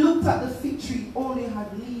 and he looked at the fig tree, it only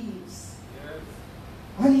had leaves.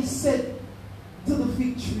 And he said to the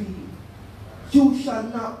fig tree, you shall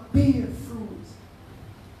not bear fruit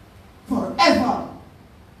forever.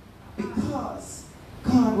 Because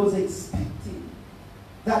God was expecting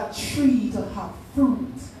that tree to have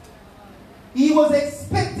fruit. He was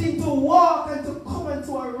expecting to walk and to come and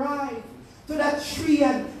to arrive to that tree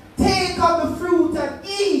and take up the fruit and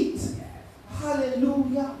eat.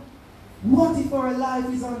 Hallelujah. What if our life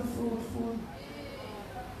is unfruitful?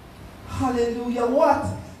 Hallelujah. What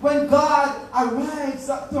when God arrives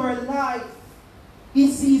to our life,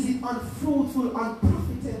 He sees it unfruitful,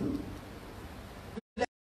 unprofitable.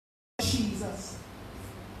 Jesus.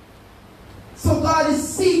 So God is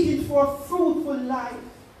seeking for a fruitful life.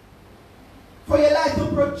 For your life to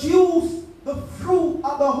produce the fruit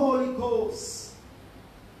of the Holy Ghost.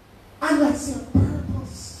 And that's your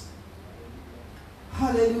purpose.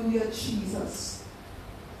 Hallelujah, Jesus.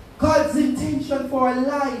 God's intention for our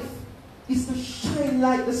life is to shine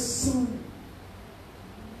like the sun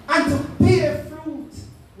and to bear fruit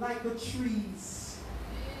like the trees.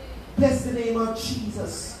 Bless the name of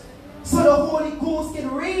Jesus. So the Holy Ghost can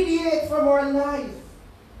radiate from our life.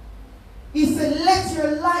 He said, let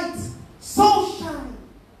your light so shine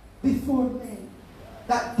before men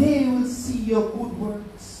that they will see your good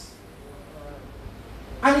works.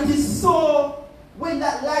 And it is so, when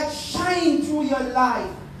that light shines through your life,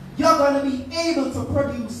 you're going to be able to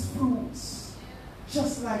produce fruits.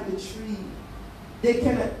 Just like the tree. They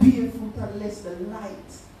cannot bear fruit unless the light.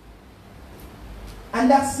 And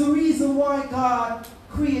that's the reason why God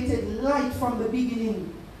created light from the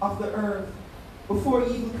beginning of the earth, before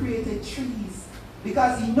He even created trees.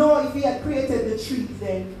 Because He knew if He had created the trees,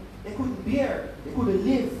 then they couldn't bear, they couldn't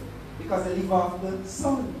live, because they live off the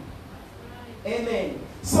sun. Amen.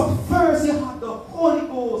 So first you have the Holy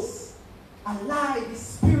Ghost alive, the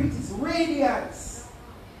Spirit is radiance.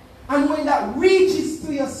 And when that reaches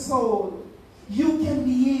to your soul, you can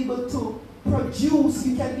be able to produce,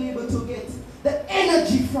 you can be able to get the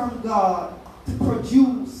energy from God to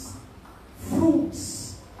produce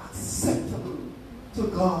fruits acceptable to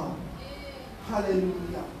God.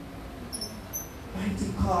 Hallelujah. Mighty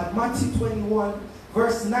God. Matthew 21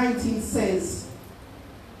 verse 19 says,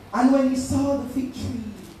 and when he saw the fig tree,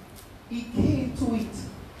 he came to it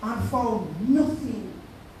and found nothing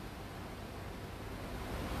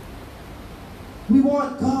We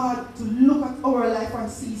want God to look at our life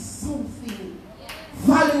and see something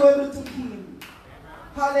valuable to Him.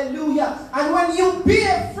 Hallelujah. And when you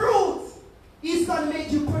bear fruit, He's going to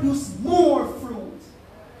make you produce more fruit.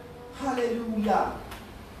 Hallelujah.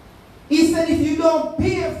 He said if you don't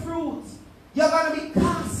bear fruit, you're going to be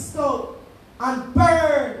cast out and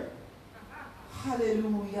burned.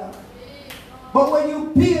 Hallelujah. But when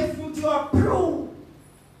you bear fruit, you are pruned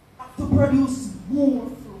to produce more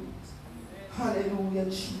fruit. Hallelujah,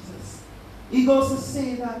 Jesus. He goes to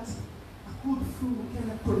say that a good fruit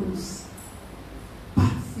cannot produce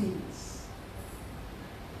bad things.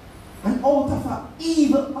 And out of an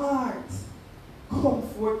evil heart come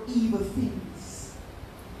forth evil things.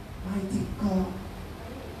 Mighty God.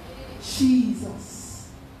 Jesus.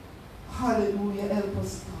 Hallelujah. Help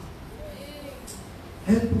us,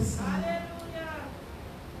 God. Help us, God.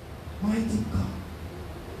 Mighty God.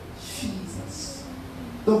 Jesus.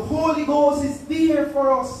 The Holy Ghost is there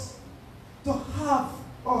for us to have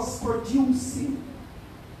us producing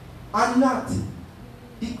and not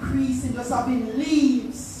decreasing, just having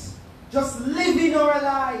leaves, just living our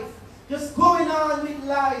life, just going on with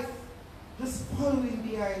life, just following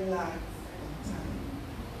behind life.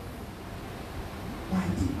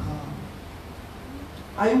 Mighty God.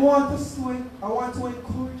 I want to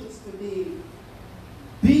encourage us today.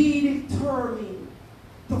 Be determined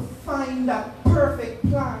to find that perfect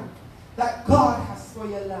plan that God has for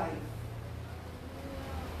your life.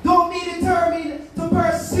 Don't be determined to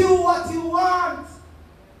pursue what you want,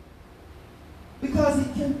 because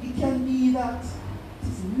it can be that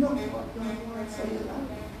it's not what God wants for your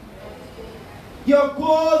life. Your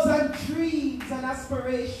goals and dreams and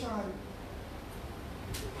aspirations,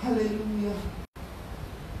 hallelujah,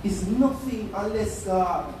 is nothing unless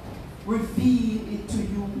God reveal it to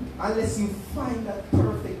you, unless you find that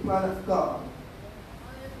perfect plan of God.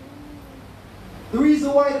 The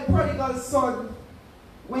reason why the prodigal son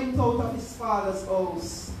went out of his father's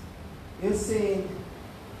house, he's saying,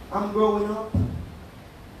 I'm growing up,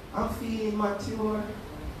 I'm feeling mature,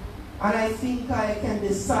 and I think I can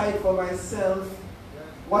decide for myself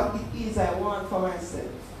what it is I want for myself.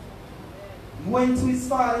 He went to his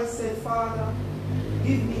father and said, Father,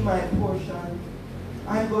 give me my portion.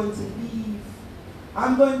 I'm going to leave.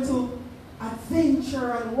 I'm going to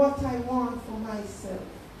adventure on what I want for myself.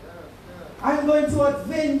 I'm going to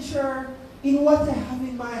adventure in what I have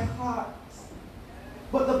in my heart.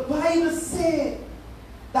 But the Bible said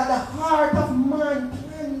that the heart of man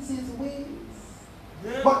plans his ways,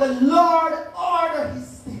 but the Lord orders his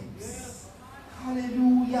steps.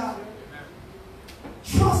 Hallelujah.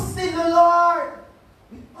 Trust in the Lord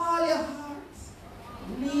with all your heart.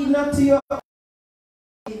 Lean not to your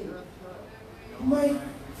you might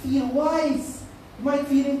feel wise, you might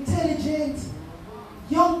feel intelligent.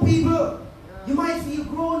 Young people, you might feel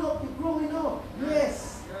grown up, you're growing up.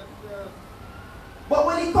 Yes. But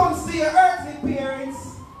when it comes to your earthly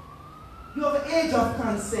parents, you have an age of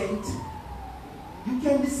consent. You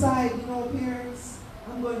can decide, you know, parents,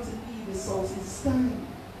 I'm going to leave this house. It's time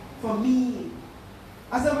for me.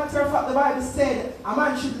 As a matter of fact, the Bible said a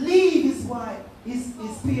man should leave his wife, his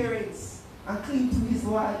parents, and cling to his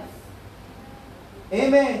wife.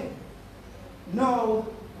 Amen. No.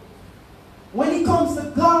 When it comes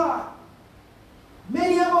to God,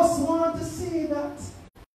 many of us want to say that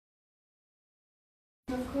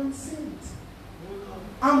of consent.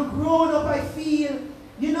 I'm grown up, I feel,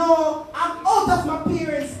 you know, I'm out of my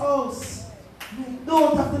parents' house. I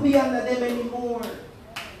don't have to be under them anymore.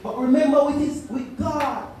 But remember, with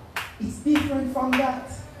God, it's different from that.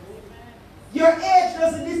 Your age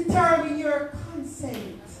doesn't determine your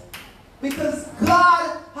consent, because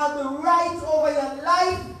God has the right over your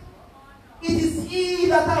life. It is He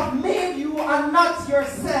that has made you and not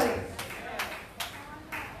yourself.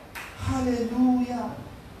 Hallelujah.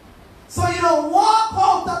 So you don't walk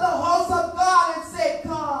out of the house of God and say,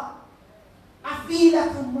 God, I feel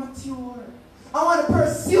like I'm mature. I want to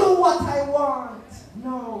pursue what I want.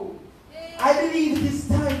 No. I believe it is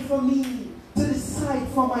time for me to decide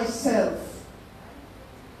for myself.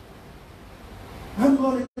 I'm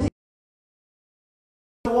going to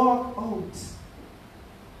walk out.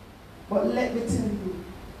 But let me tell you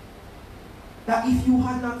that if you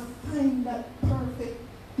had not found that perfect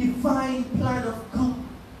divine plan of God,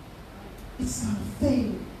 it's going to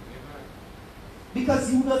fail.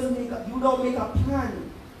 Because you don't make a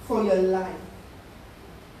plan for your life.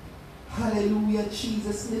 Hallelujah,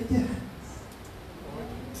 Jesus. Lift your hands.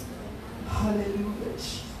 Hallelujah,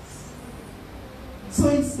 Jesus. So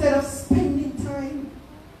instead of spending time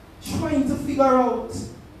trying to figure out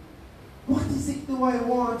what is it do I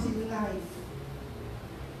want in life,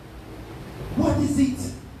 what is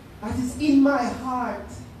it that is in my heart?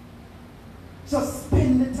 Just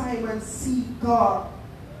spend the time and seek God.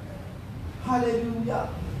 Hallelujah.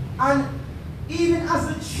 And even as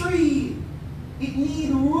a tree, it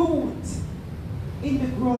needs root in the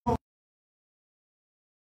ground.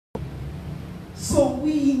 So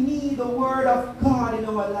we need the Word of God in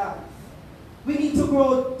our life. We need to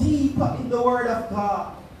grow deeper in the Word of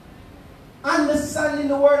God. Understanding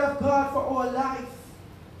the Word of God for our life,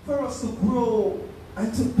 for us to grow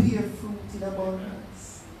and to bear fruit in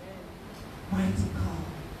abundance. Mighty God.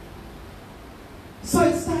 So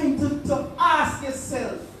it's time to ask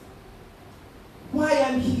yourself, why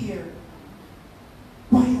I'm here?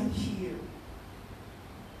 Why I'm here?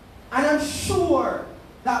 And I'm sure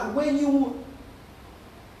that when you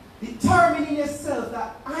determine in yourself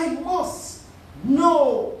that I must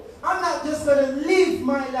know, I'm not just going to live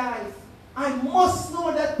my life, I must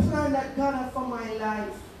know that plan that God has for my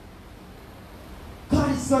life.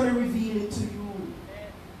 God is going to reveal it to you.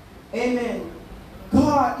 Amen.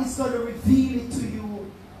 God is going to reveal it to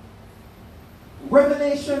you.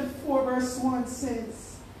 Revelation 4 verse 1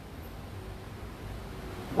 says,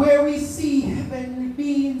 where we see heavenly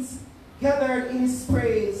beings gathered in his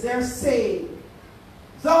praise, they're saying,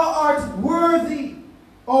 thou art worthy,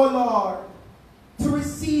 O Lord, to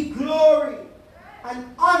receive glory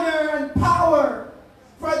and honor and power,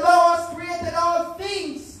 for thou hast created all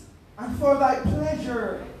things, and for thy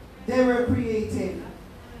pleasure they were created.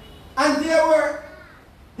 And there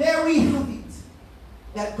we have it,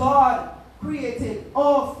 that God created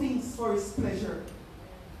all things for his pleasure.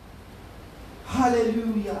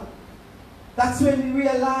 Hallelujah. That's when we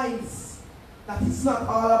realize that it's not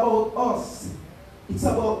all about us. It's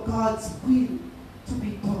about God's will to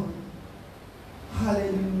be done.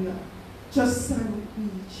 Hallelujah. Just stand with me,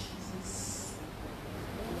 Jesus.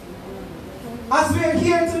 As we're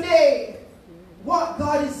here today, what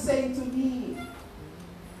God is saying to me,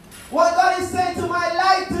 what God is saying to my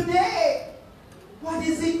life today, what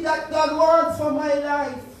is it that God wants for my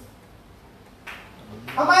life?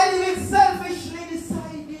 Am I living selfishly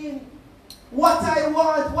deciding what I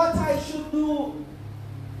want, what I should do?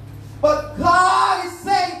 But God is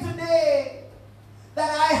saying today that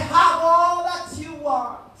I have all that you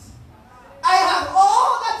want. I have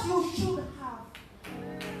all that you should have.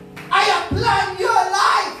 I have planned your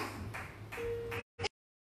life.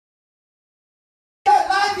 Your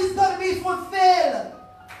life is going to be fulfilled.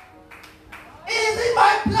 It is in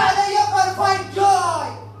my plan that you're going to find joy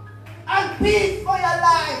and peace for your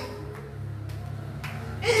life.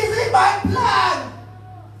 It is in my plan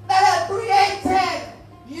that I created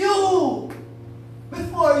you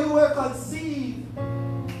before you were conceived.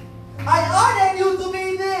 I ordered you to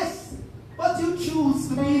be this, but you choose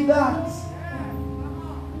to be that.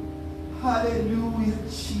 Hallelujah,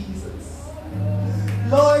 Jesus.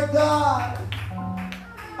 Lord God,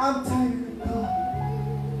 I'm tired, God.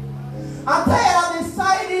 I'm tired of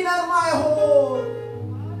deciding on my own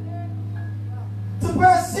to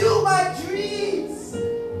pursue my dreams,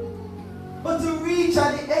 but to reach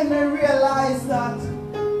at the end and realize that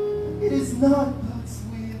it is not God's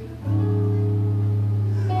will.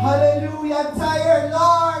 Hallelujah. I'm tired,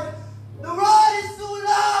 Lord. The road is too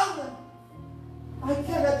long. I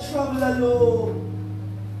cannot travel alone.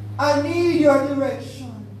 I need your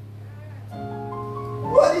direction.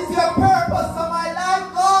 What is your purpose for my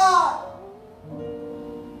life, God?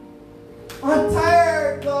 I'm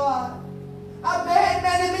tired, God. I've made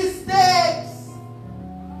many mistakes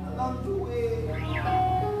along the way.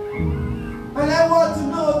 And I want to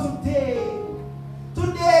know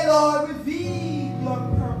today, Lord, reveal your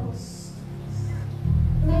purpose.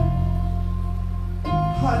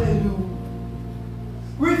 Hallelujah.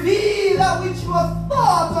 Reveal that which you have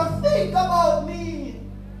thought or think about me,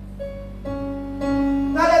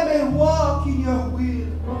 that I may walk in your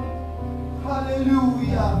will.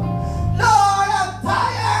 Hallelujah. Lord, I'm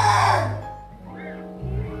tired.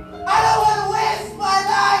 I don't want to waste my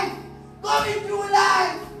life going through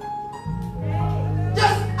life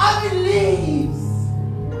just having leaves,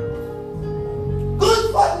 good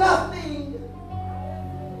for nothing.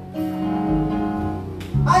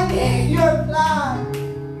 I need your plan,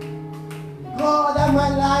 God, that my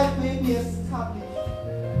life may be established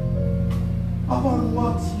upon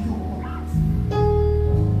what you want.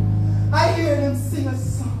 I hear them sing a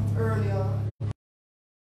song earlier.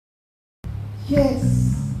 Yes.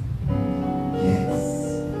 Yes.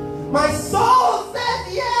 My soul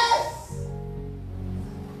says yes.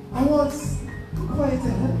 I want Choir to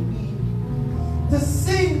help me to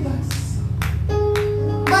sing that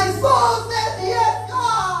song. My soul says yes,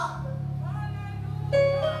 God.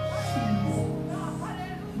 Jesus.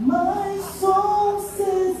 My soul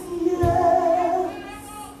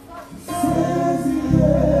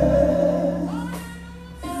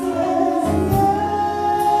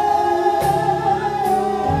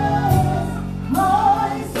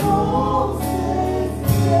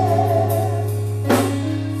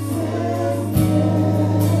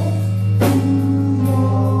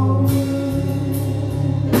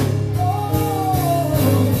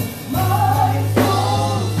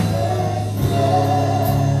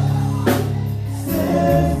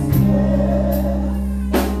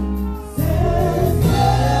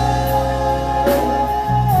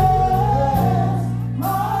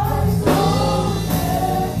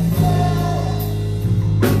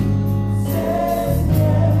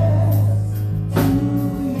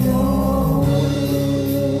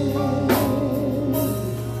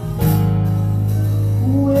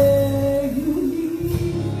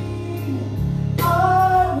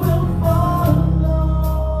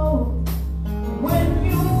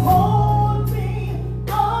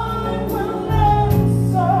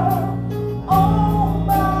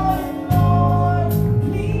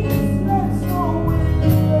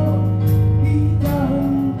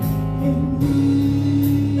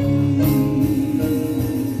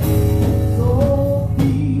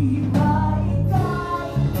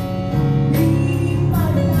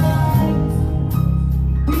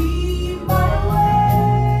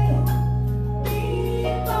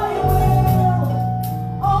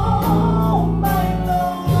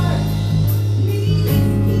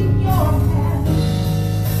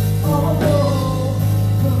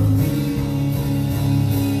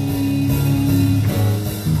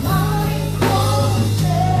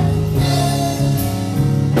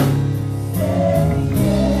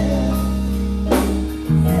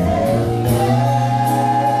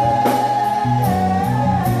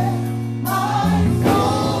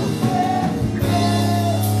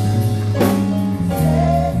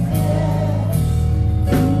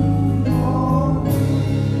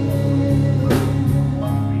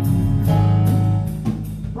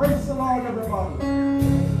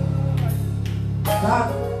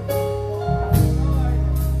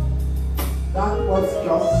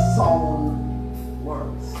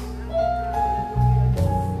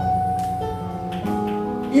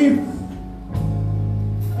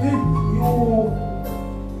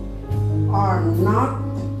are not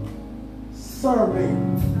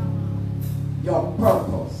serving your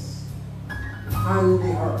purpose on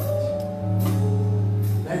the earth,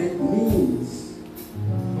 then it means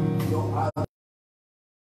you are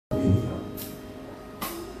here.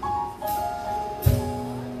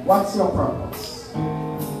 What's your purpose?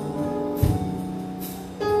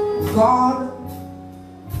 God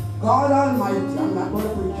Almighty, I'm not going to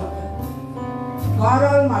preach on it. God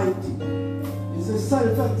Almighty is a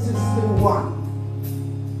self-existing one.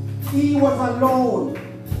 He was alone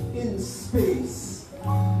in space,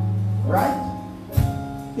 right?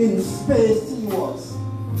 In space he was,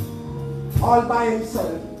 all by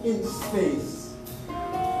himself in space.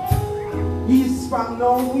 He's from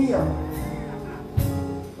nowhere,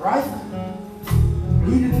 right?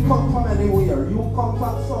 He didn't come from anywhere. You come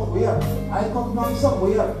from somewhere. I come from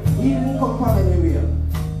somewhere. He didn't come from anywhere.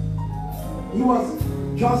 He was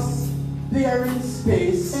just there in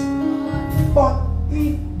space, but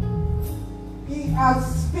he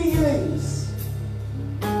has feelings.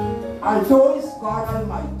 Although he's God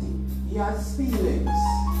Almighty, he has feelings,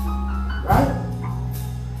 right?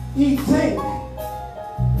 He thinks,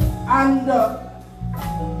 and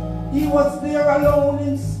he was there alone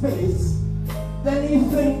in space. Then he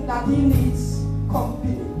thinks that he needs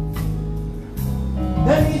company.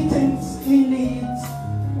 Then he thinks he needs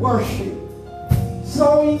worship.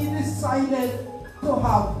 So he decided to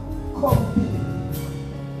have company,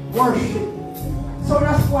 worship. So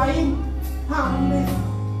that's why he hung the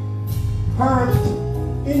earth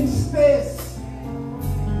in space,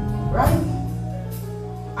 right?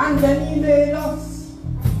 And then he made us.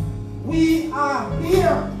 We are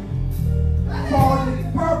here for the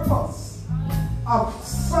purpose of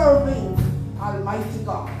serving Almighty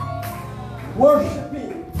God,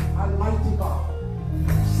 worshiping Almighty God.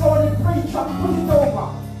 So the preacher put it over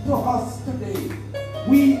to us today.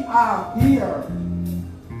 We are here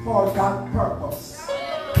for that purpose,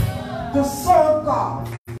 to serve God.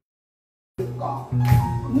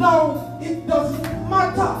 Now, it doesn't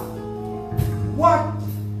matter what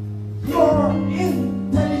your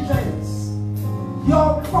intelligence,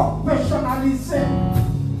 your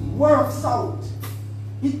professionalism works out.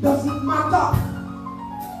 It doesn't matter,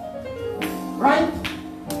 right?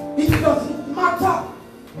 It doesn't matter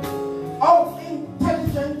how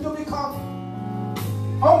intelligent you become,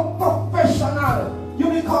 how professional you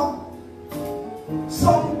become.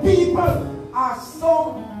 Some people are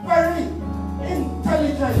so very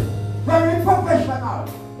intelligent, very professional.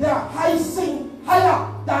 They are rising higher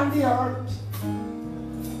than the earth,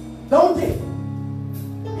 don't they?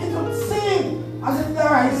 It would seem as if they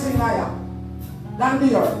are rising higher than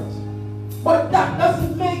the earth. But that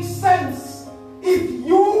doesn't make sense if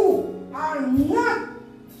you are not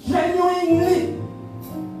genuinely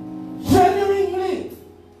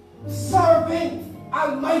serving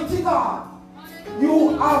Almighty God.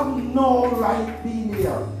 You have no right being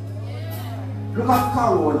here. Look at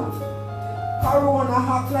Corona. Corona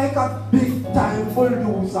act like a big time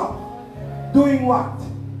bulldozer. Doing what?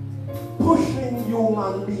 Pushing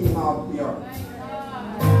human being out the earth.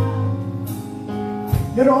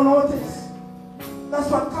 You don't notice? That's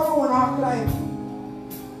what Corona act like.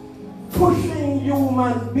 Pushing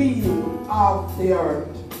human being off the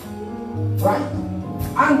earth. Right?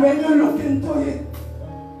 And when you look into it,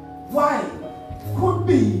 why? Could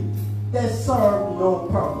be they serve no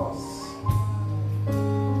purpose.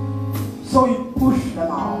 So you push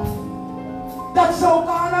them out. That's how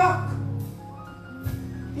God acts.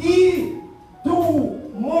 He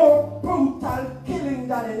do more brutal killing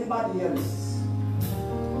than anybody else.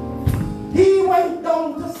 He went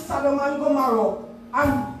down to Sodom and Gomorrah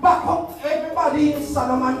and back up everybody in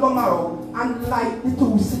Sodom and Gomorrah and light the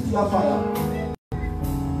two cities afire.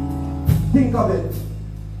 Think of it.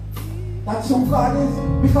 That's who God is.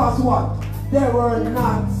 Because what? They were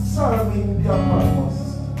not serving their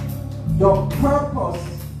purpose. Your purpose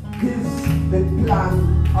is the plan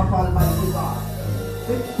of Almighty God.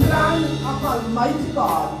 The plan of Almighty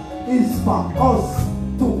God is for us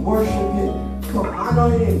to worship Him, to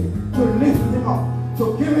honor Him, to lift Him up,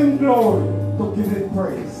 to give Him glory, to give Him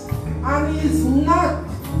praise. And He's not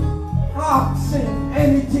asking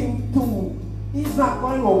anything to, He's not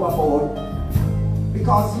going overboard,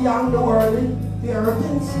 because He and the world in the earth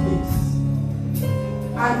in space.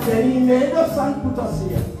 And then He made us and put us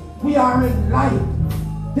here. We are in life.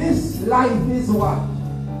 This life is what?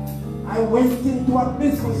 I went into a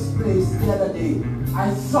business place the other day.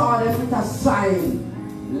 I saw them with a sign,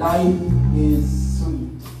 life is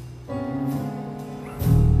sweet.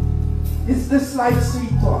 Is this life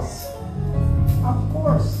sweet to us? Of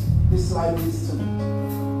course, this life is sweet.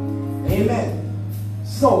 Amen.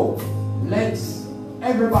 So, Let's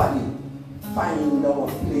everybody find our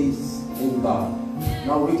place in God.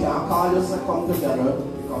 Now we can call us and come together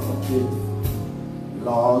because of the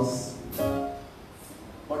laws.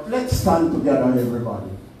 But let's stand together,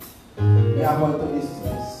 everybody. We are going to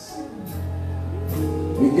dismiss.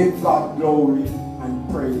 We give God glory and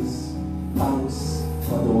praise, thanks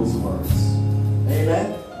for those words.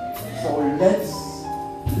 Amen. So let's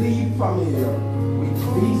leave from here with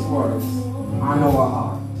these words on our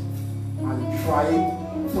heart and try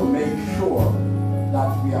to make sure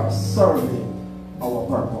that we are serving our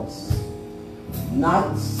purpose.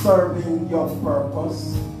 Not serving your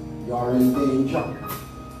purpose, you are in danger.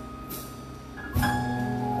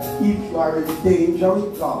 If you are in danger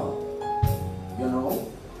with God, you know,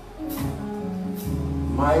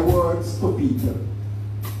 my words to Peter,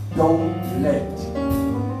 don't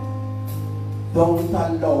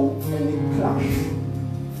allow any clash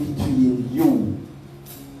between you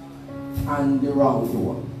and the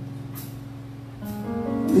wrongdoer.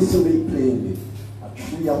 Listen to me plainly.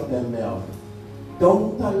 Three of them there.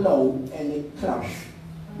 Don't allow any clash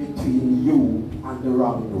between you and the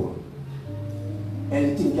wrongdoer.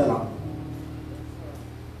 Anything can happen.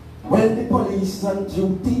 When the police is on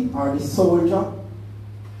duty or the soldier,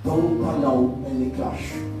 don't allow any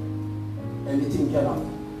clash. Anything can happen.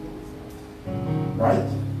 Right?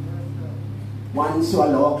 Once you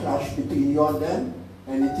allow a clash between you and them,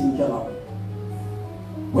 anything can happen.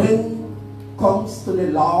 When it comes to the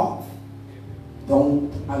law,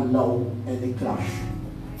 don't allow any clash,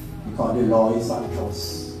 because the law is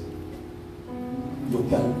unjust. You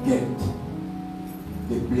can get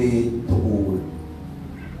the blade to hold.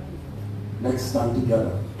 Let's stand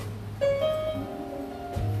together.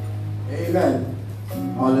 Amen.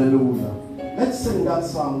 Hallelujah. Let's sing that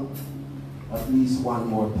song at least one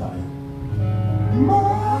more time.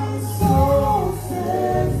 My soul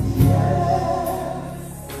says yes,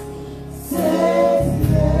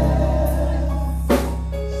 says yes,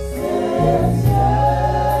 says yes.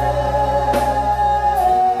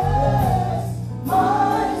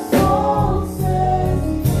 My soul says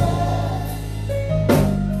yes,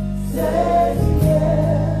 says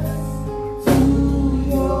yes to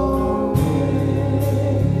your way.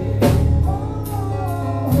 My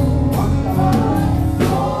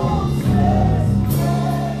soul says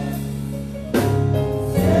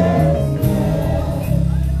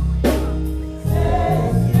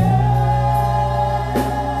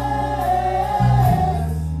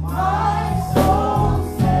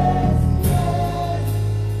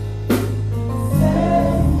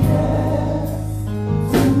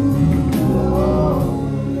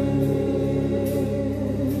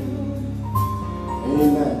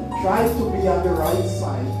Try to be on the right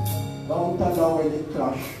side. Don't allow any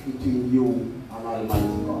clash between you and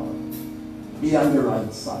Almighty God. Be on the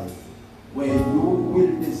right side, where you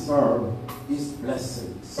will deserve His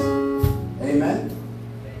blessings. Amen?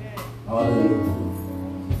 Hallelujah.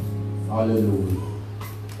 Hallelujah.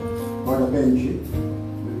 Brother Benji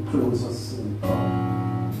will close us in prayer.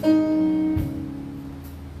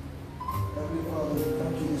 Heavenly Father, we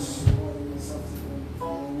thank you this morning, this afternoon,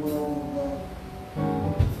 for your word, oh God.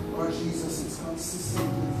 Lord Jesus, it's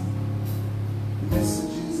consistent with the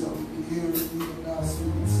messages that we've been hearing even last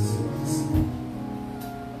week with Sister Lisa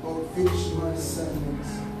about finishing our assignment.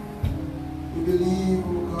 We believe,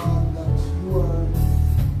 oh God, that you are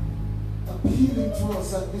appealing to us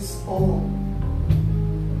at this hour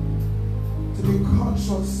to be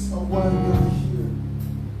conscious of why we are here.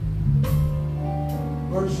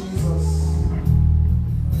 Lord Jesus,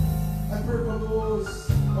 I pray for those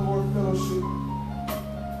of our fellowship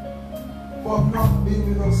who have not been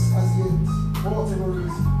with us as yet, for whatever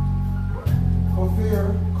reason, for fear,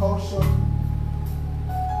 caution,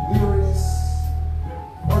 weariness,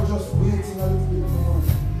 or just waiting a little bit more.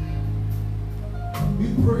 We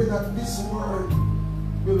pray that this word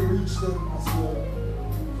will reach them as well.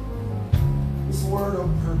 This word of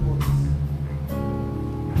purpose.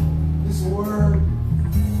 This word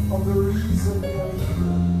of the reason we are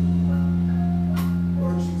here.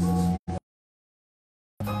 Lord Jesus.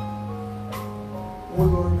 Oh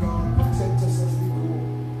Lord God, protect us as we go.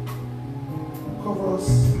 Cover us,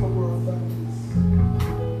 cover our families,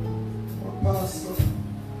 our pastor,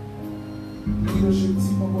 the leadership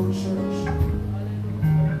team of our church.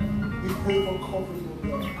 We pray for covering of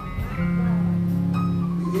God.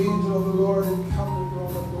 The angel of the Lord encamped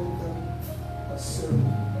round about them as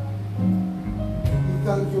servant. We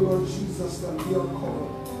thank you, Lord Jesus, that we are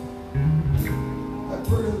covered. I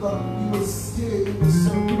pray that we will stay in the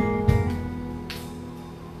circle,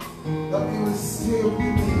 that we will stay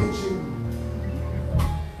within the hedging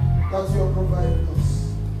that you have provided us.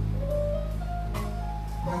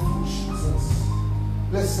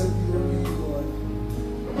 Blessed be your name, Lord.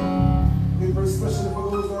 We pray especially for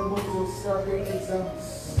those that are going to start their exams.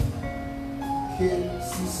 Kid,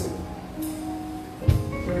 season,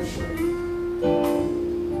 pressure.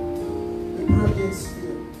 We pray against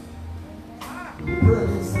fear. We pray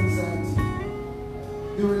against anxiety.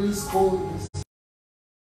 We release boldness,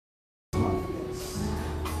 confidence.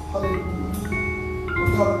 Hallelujah. But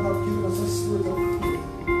God has not given us a spirit of fear,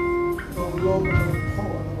 but of love and of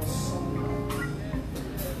power and of a sound mind.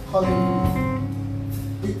 Hallelujah.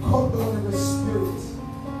 We cut down every spirit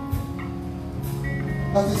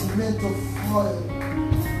that is meant to foil,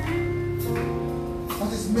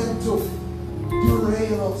 that is meant to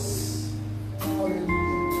derail us. Hallelujah.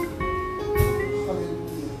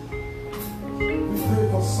 Hallelujah. We pray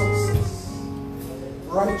for success,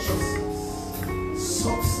 righteousness,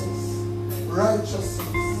 success,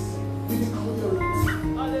 righteousness. We declare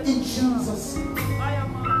it in Jesus' name.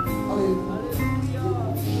 Hallelujah.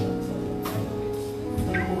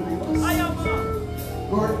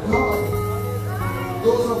 Lord God,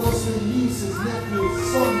 those of us with nieces, nephews,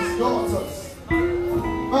 sons, daughters,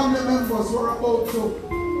 family members who are about to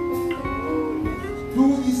do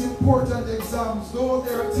these important exams, though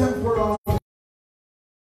they are temporal,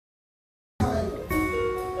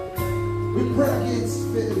 we pray against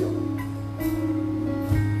failure.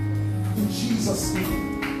 In Jesus'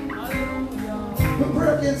 name. We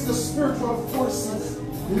pray against the spiritual forces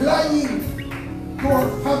lying to our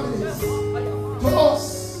families, to us,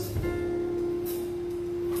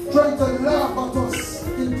 trying to laugh at us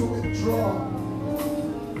into withdrawal.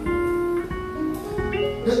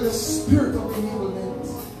 Let the spirit of enablement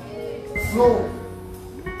flow.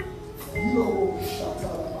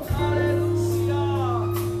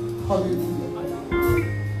 Hallelujah.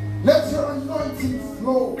 Let your anointing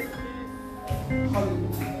flow.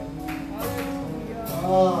 Hallelujah.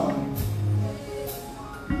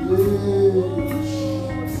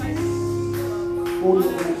 Holy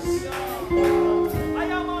Ghost.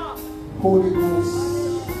 Holy Ghost.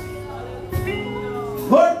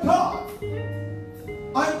 Lord God,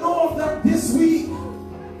 I know that this week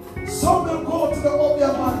some will go to the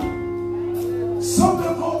Obiaman, some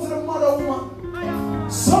will go to the mother woman,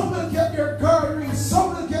 some will get their gardening,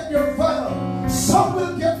 some will get their vial, some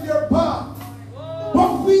will get their bath.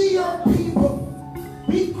 But we, your people,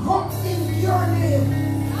 we come in your name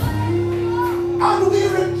and we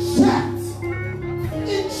reject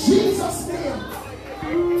in Jesus' name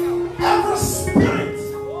every spirit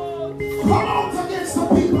come out against the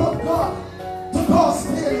people of God to cause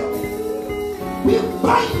failure. We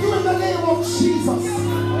bind you in the name of Jesus.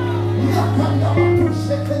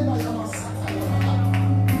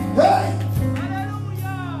 Hey!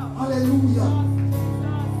 Hallelujah.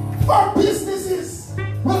 Our businesses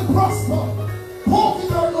will prosper.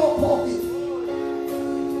 COVID or no COVID.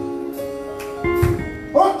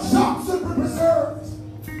 Our jobs will be preserved.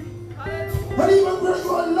 And even where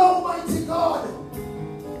you allow, mighty God,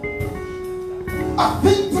 a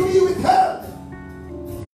thing to be withheld.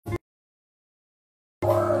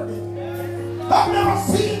 I've never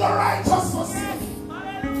seen the righteous forsaken,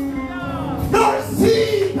 nor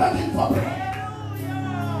seed begging for bread.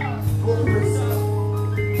 Oh, praise God.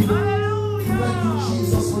 Thank you,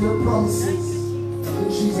 Jesus, for your promises. In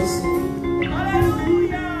Jesus' name.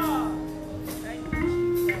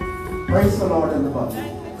 Praise the Lord, everybody.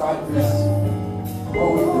 God bless you.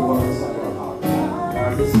 Oh, with the words of your heart.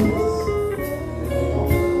 God bless you.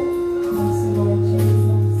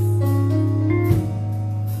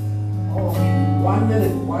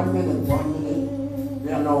 One minute.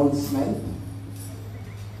 The announcement.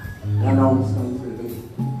 The announcement will be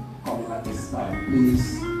coming at this time. Please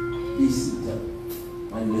be seated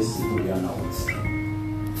and listen to the announcement.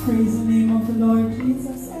 Praise the name of the Lord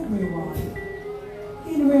Jesus, everyone.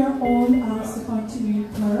 And we are all asked to continue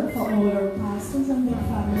prayer for all our pastors and their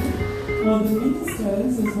family, all the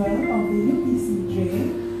ministers as well of the UPCJ,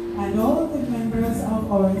 and all of the members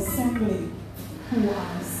of our assembly who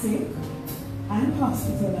are sick and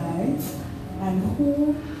hospitalized and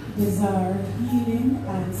who desire healing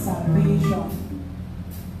and salvation.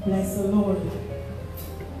 Bless the Lord.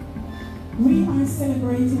 We are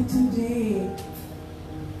celebrating today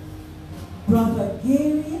Brother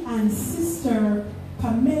Gary and Sister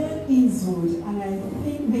Pamela Innswood, and I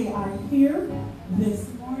think they are here this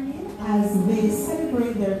morning as they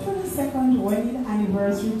celebrate their 22nd wedding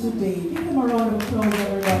anniversary today. Give them a round of applause,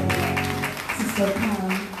 everybody. Sister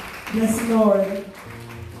Pam. Bless the Lord.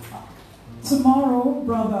 Tomorrow,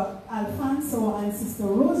 Brother Alfonso and Sister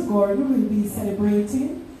Rose Gordon will be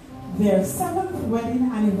celebrating their 7th wedding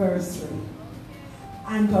anniversary.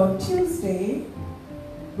 And on Tuesday,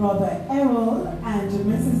 Brother Errol and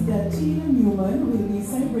Mrs. Deltina Newman will be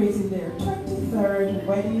celebrating their 23rd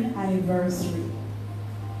wedding anniversary.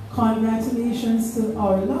 Congratulations to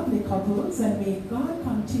our lovely couples, and may God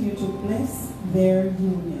continue to bless their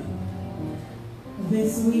union.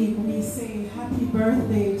 This week we say happy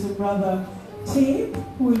birthday to Brother Tape,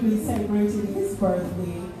 who will be celebrating his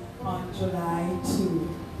birthday on July 2.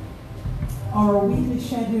 Our weekly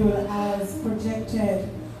schedule as projected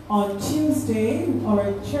on Tuesday,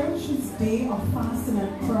 our church's day of fasting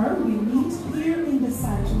and prayer. We meet here in the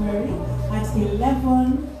sanctuary at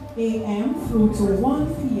 11 a.m. through to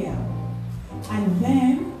 1 p.m. And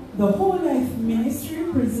then the Whole Life Ministry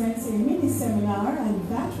presents a mini seminar, and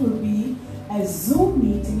that will be a Zoom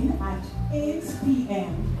meeting at 8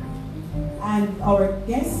 p.m. And our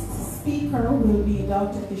guest speaker will be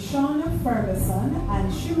Dr. Ishana Ferguson,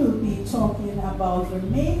 and she will be talking about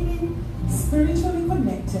remaining spiritually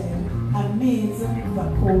connected amidst the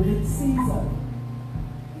COVID season.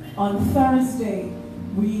 On Thursday,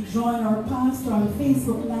 we join our pastor on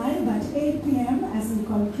Facebook Live at 8 p.m. as we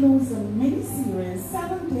conclude the mini-series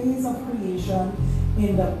 7 Days of Creation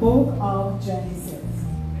in the Book of Genesis.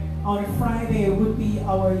 On Friday would be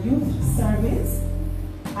our youth service,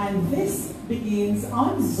 and this begins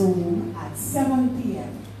on Zoom at 7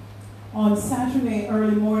 p.m. On Saturday,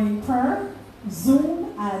 early morning prayer,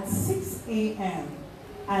 Zoom at 6 a.m.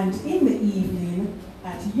 And in the evening,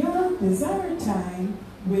 at your desired time,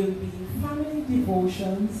 will be family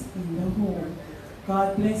devotions in the home.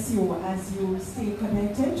 God bless you as you stay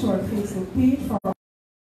connected to our Facebook page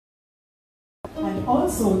and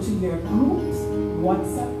also to your group's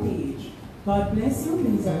WhatsApp page. God bless you.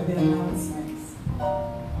 These are the announcements.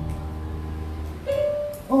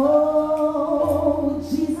 Oh,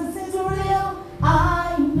 Jesus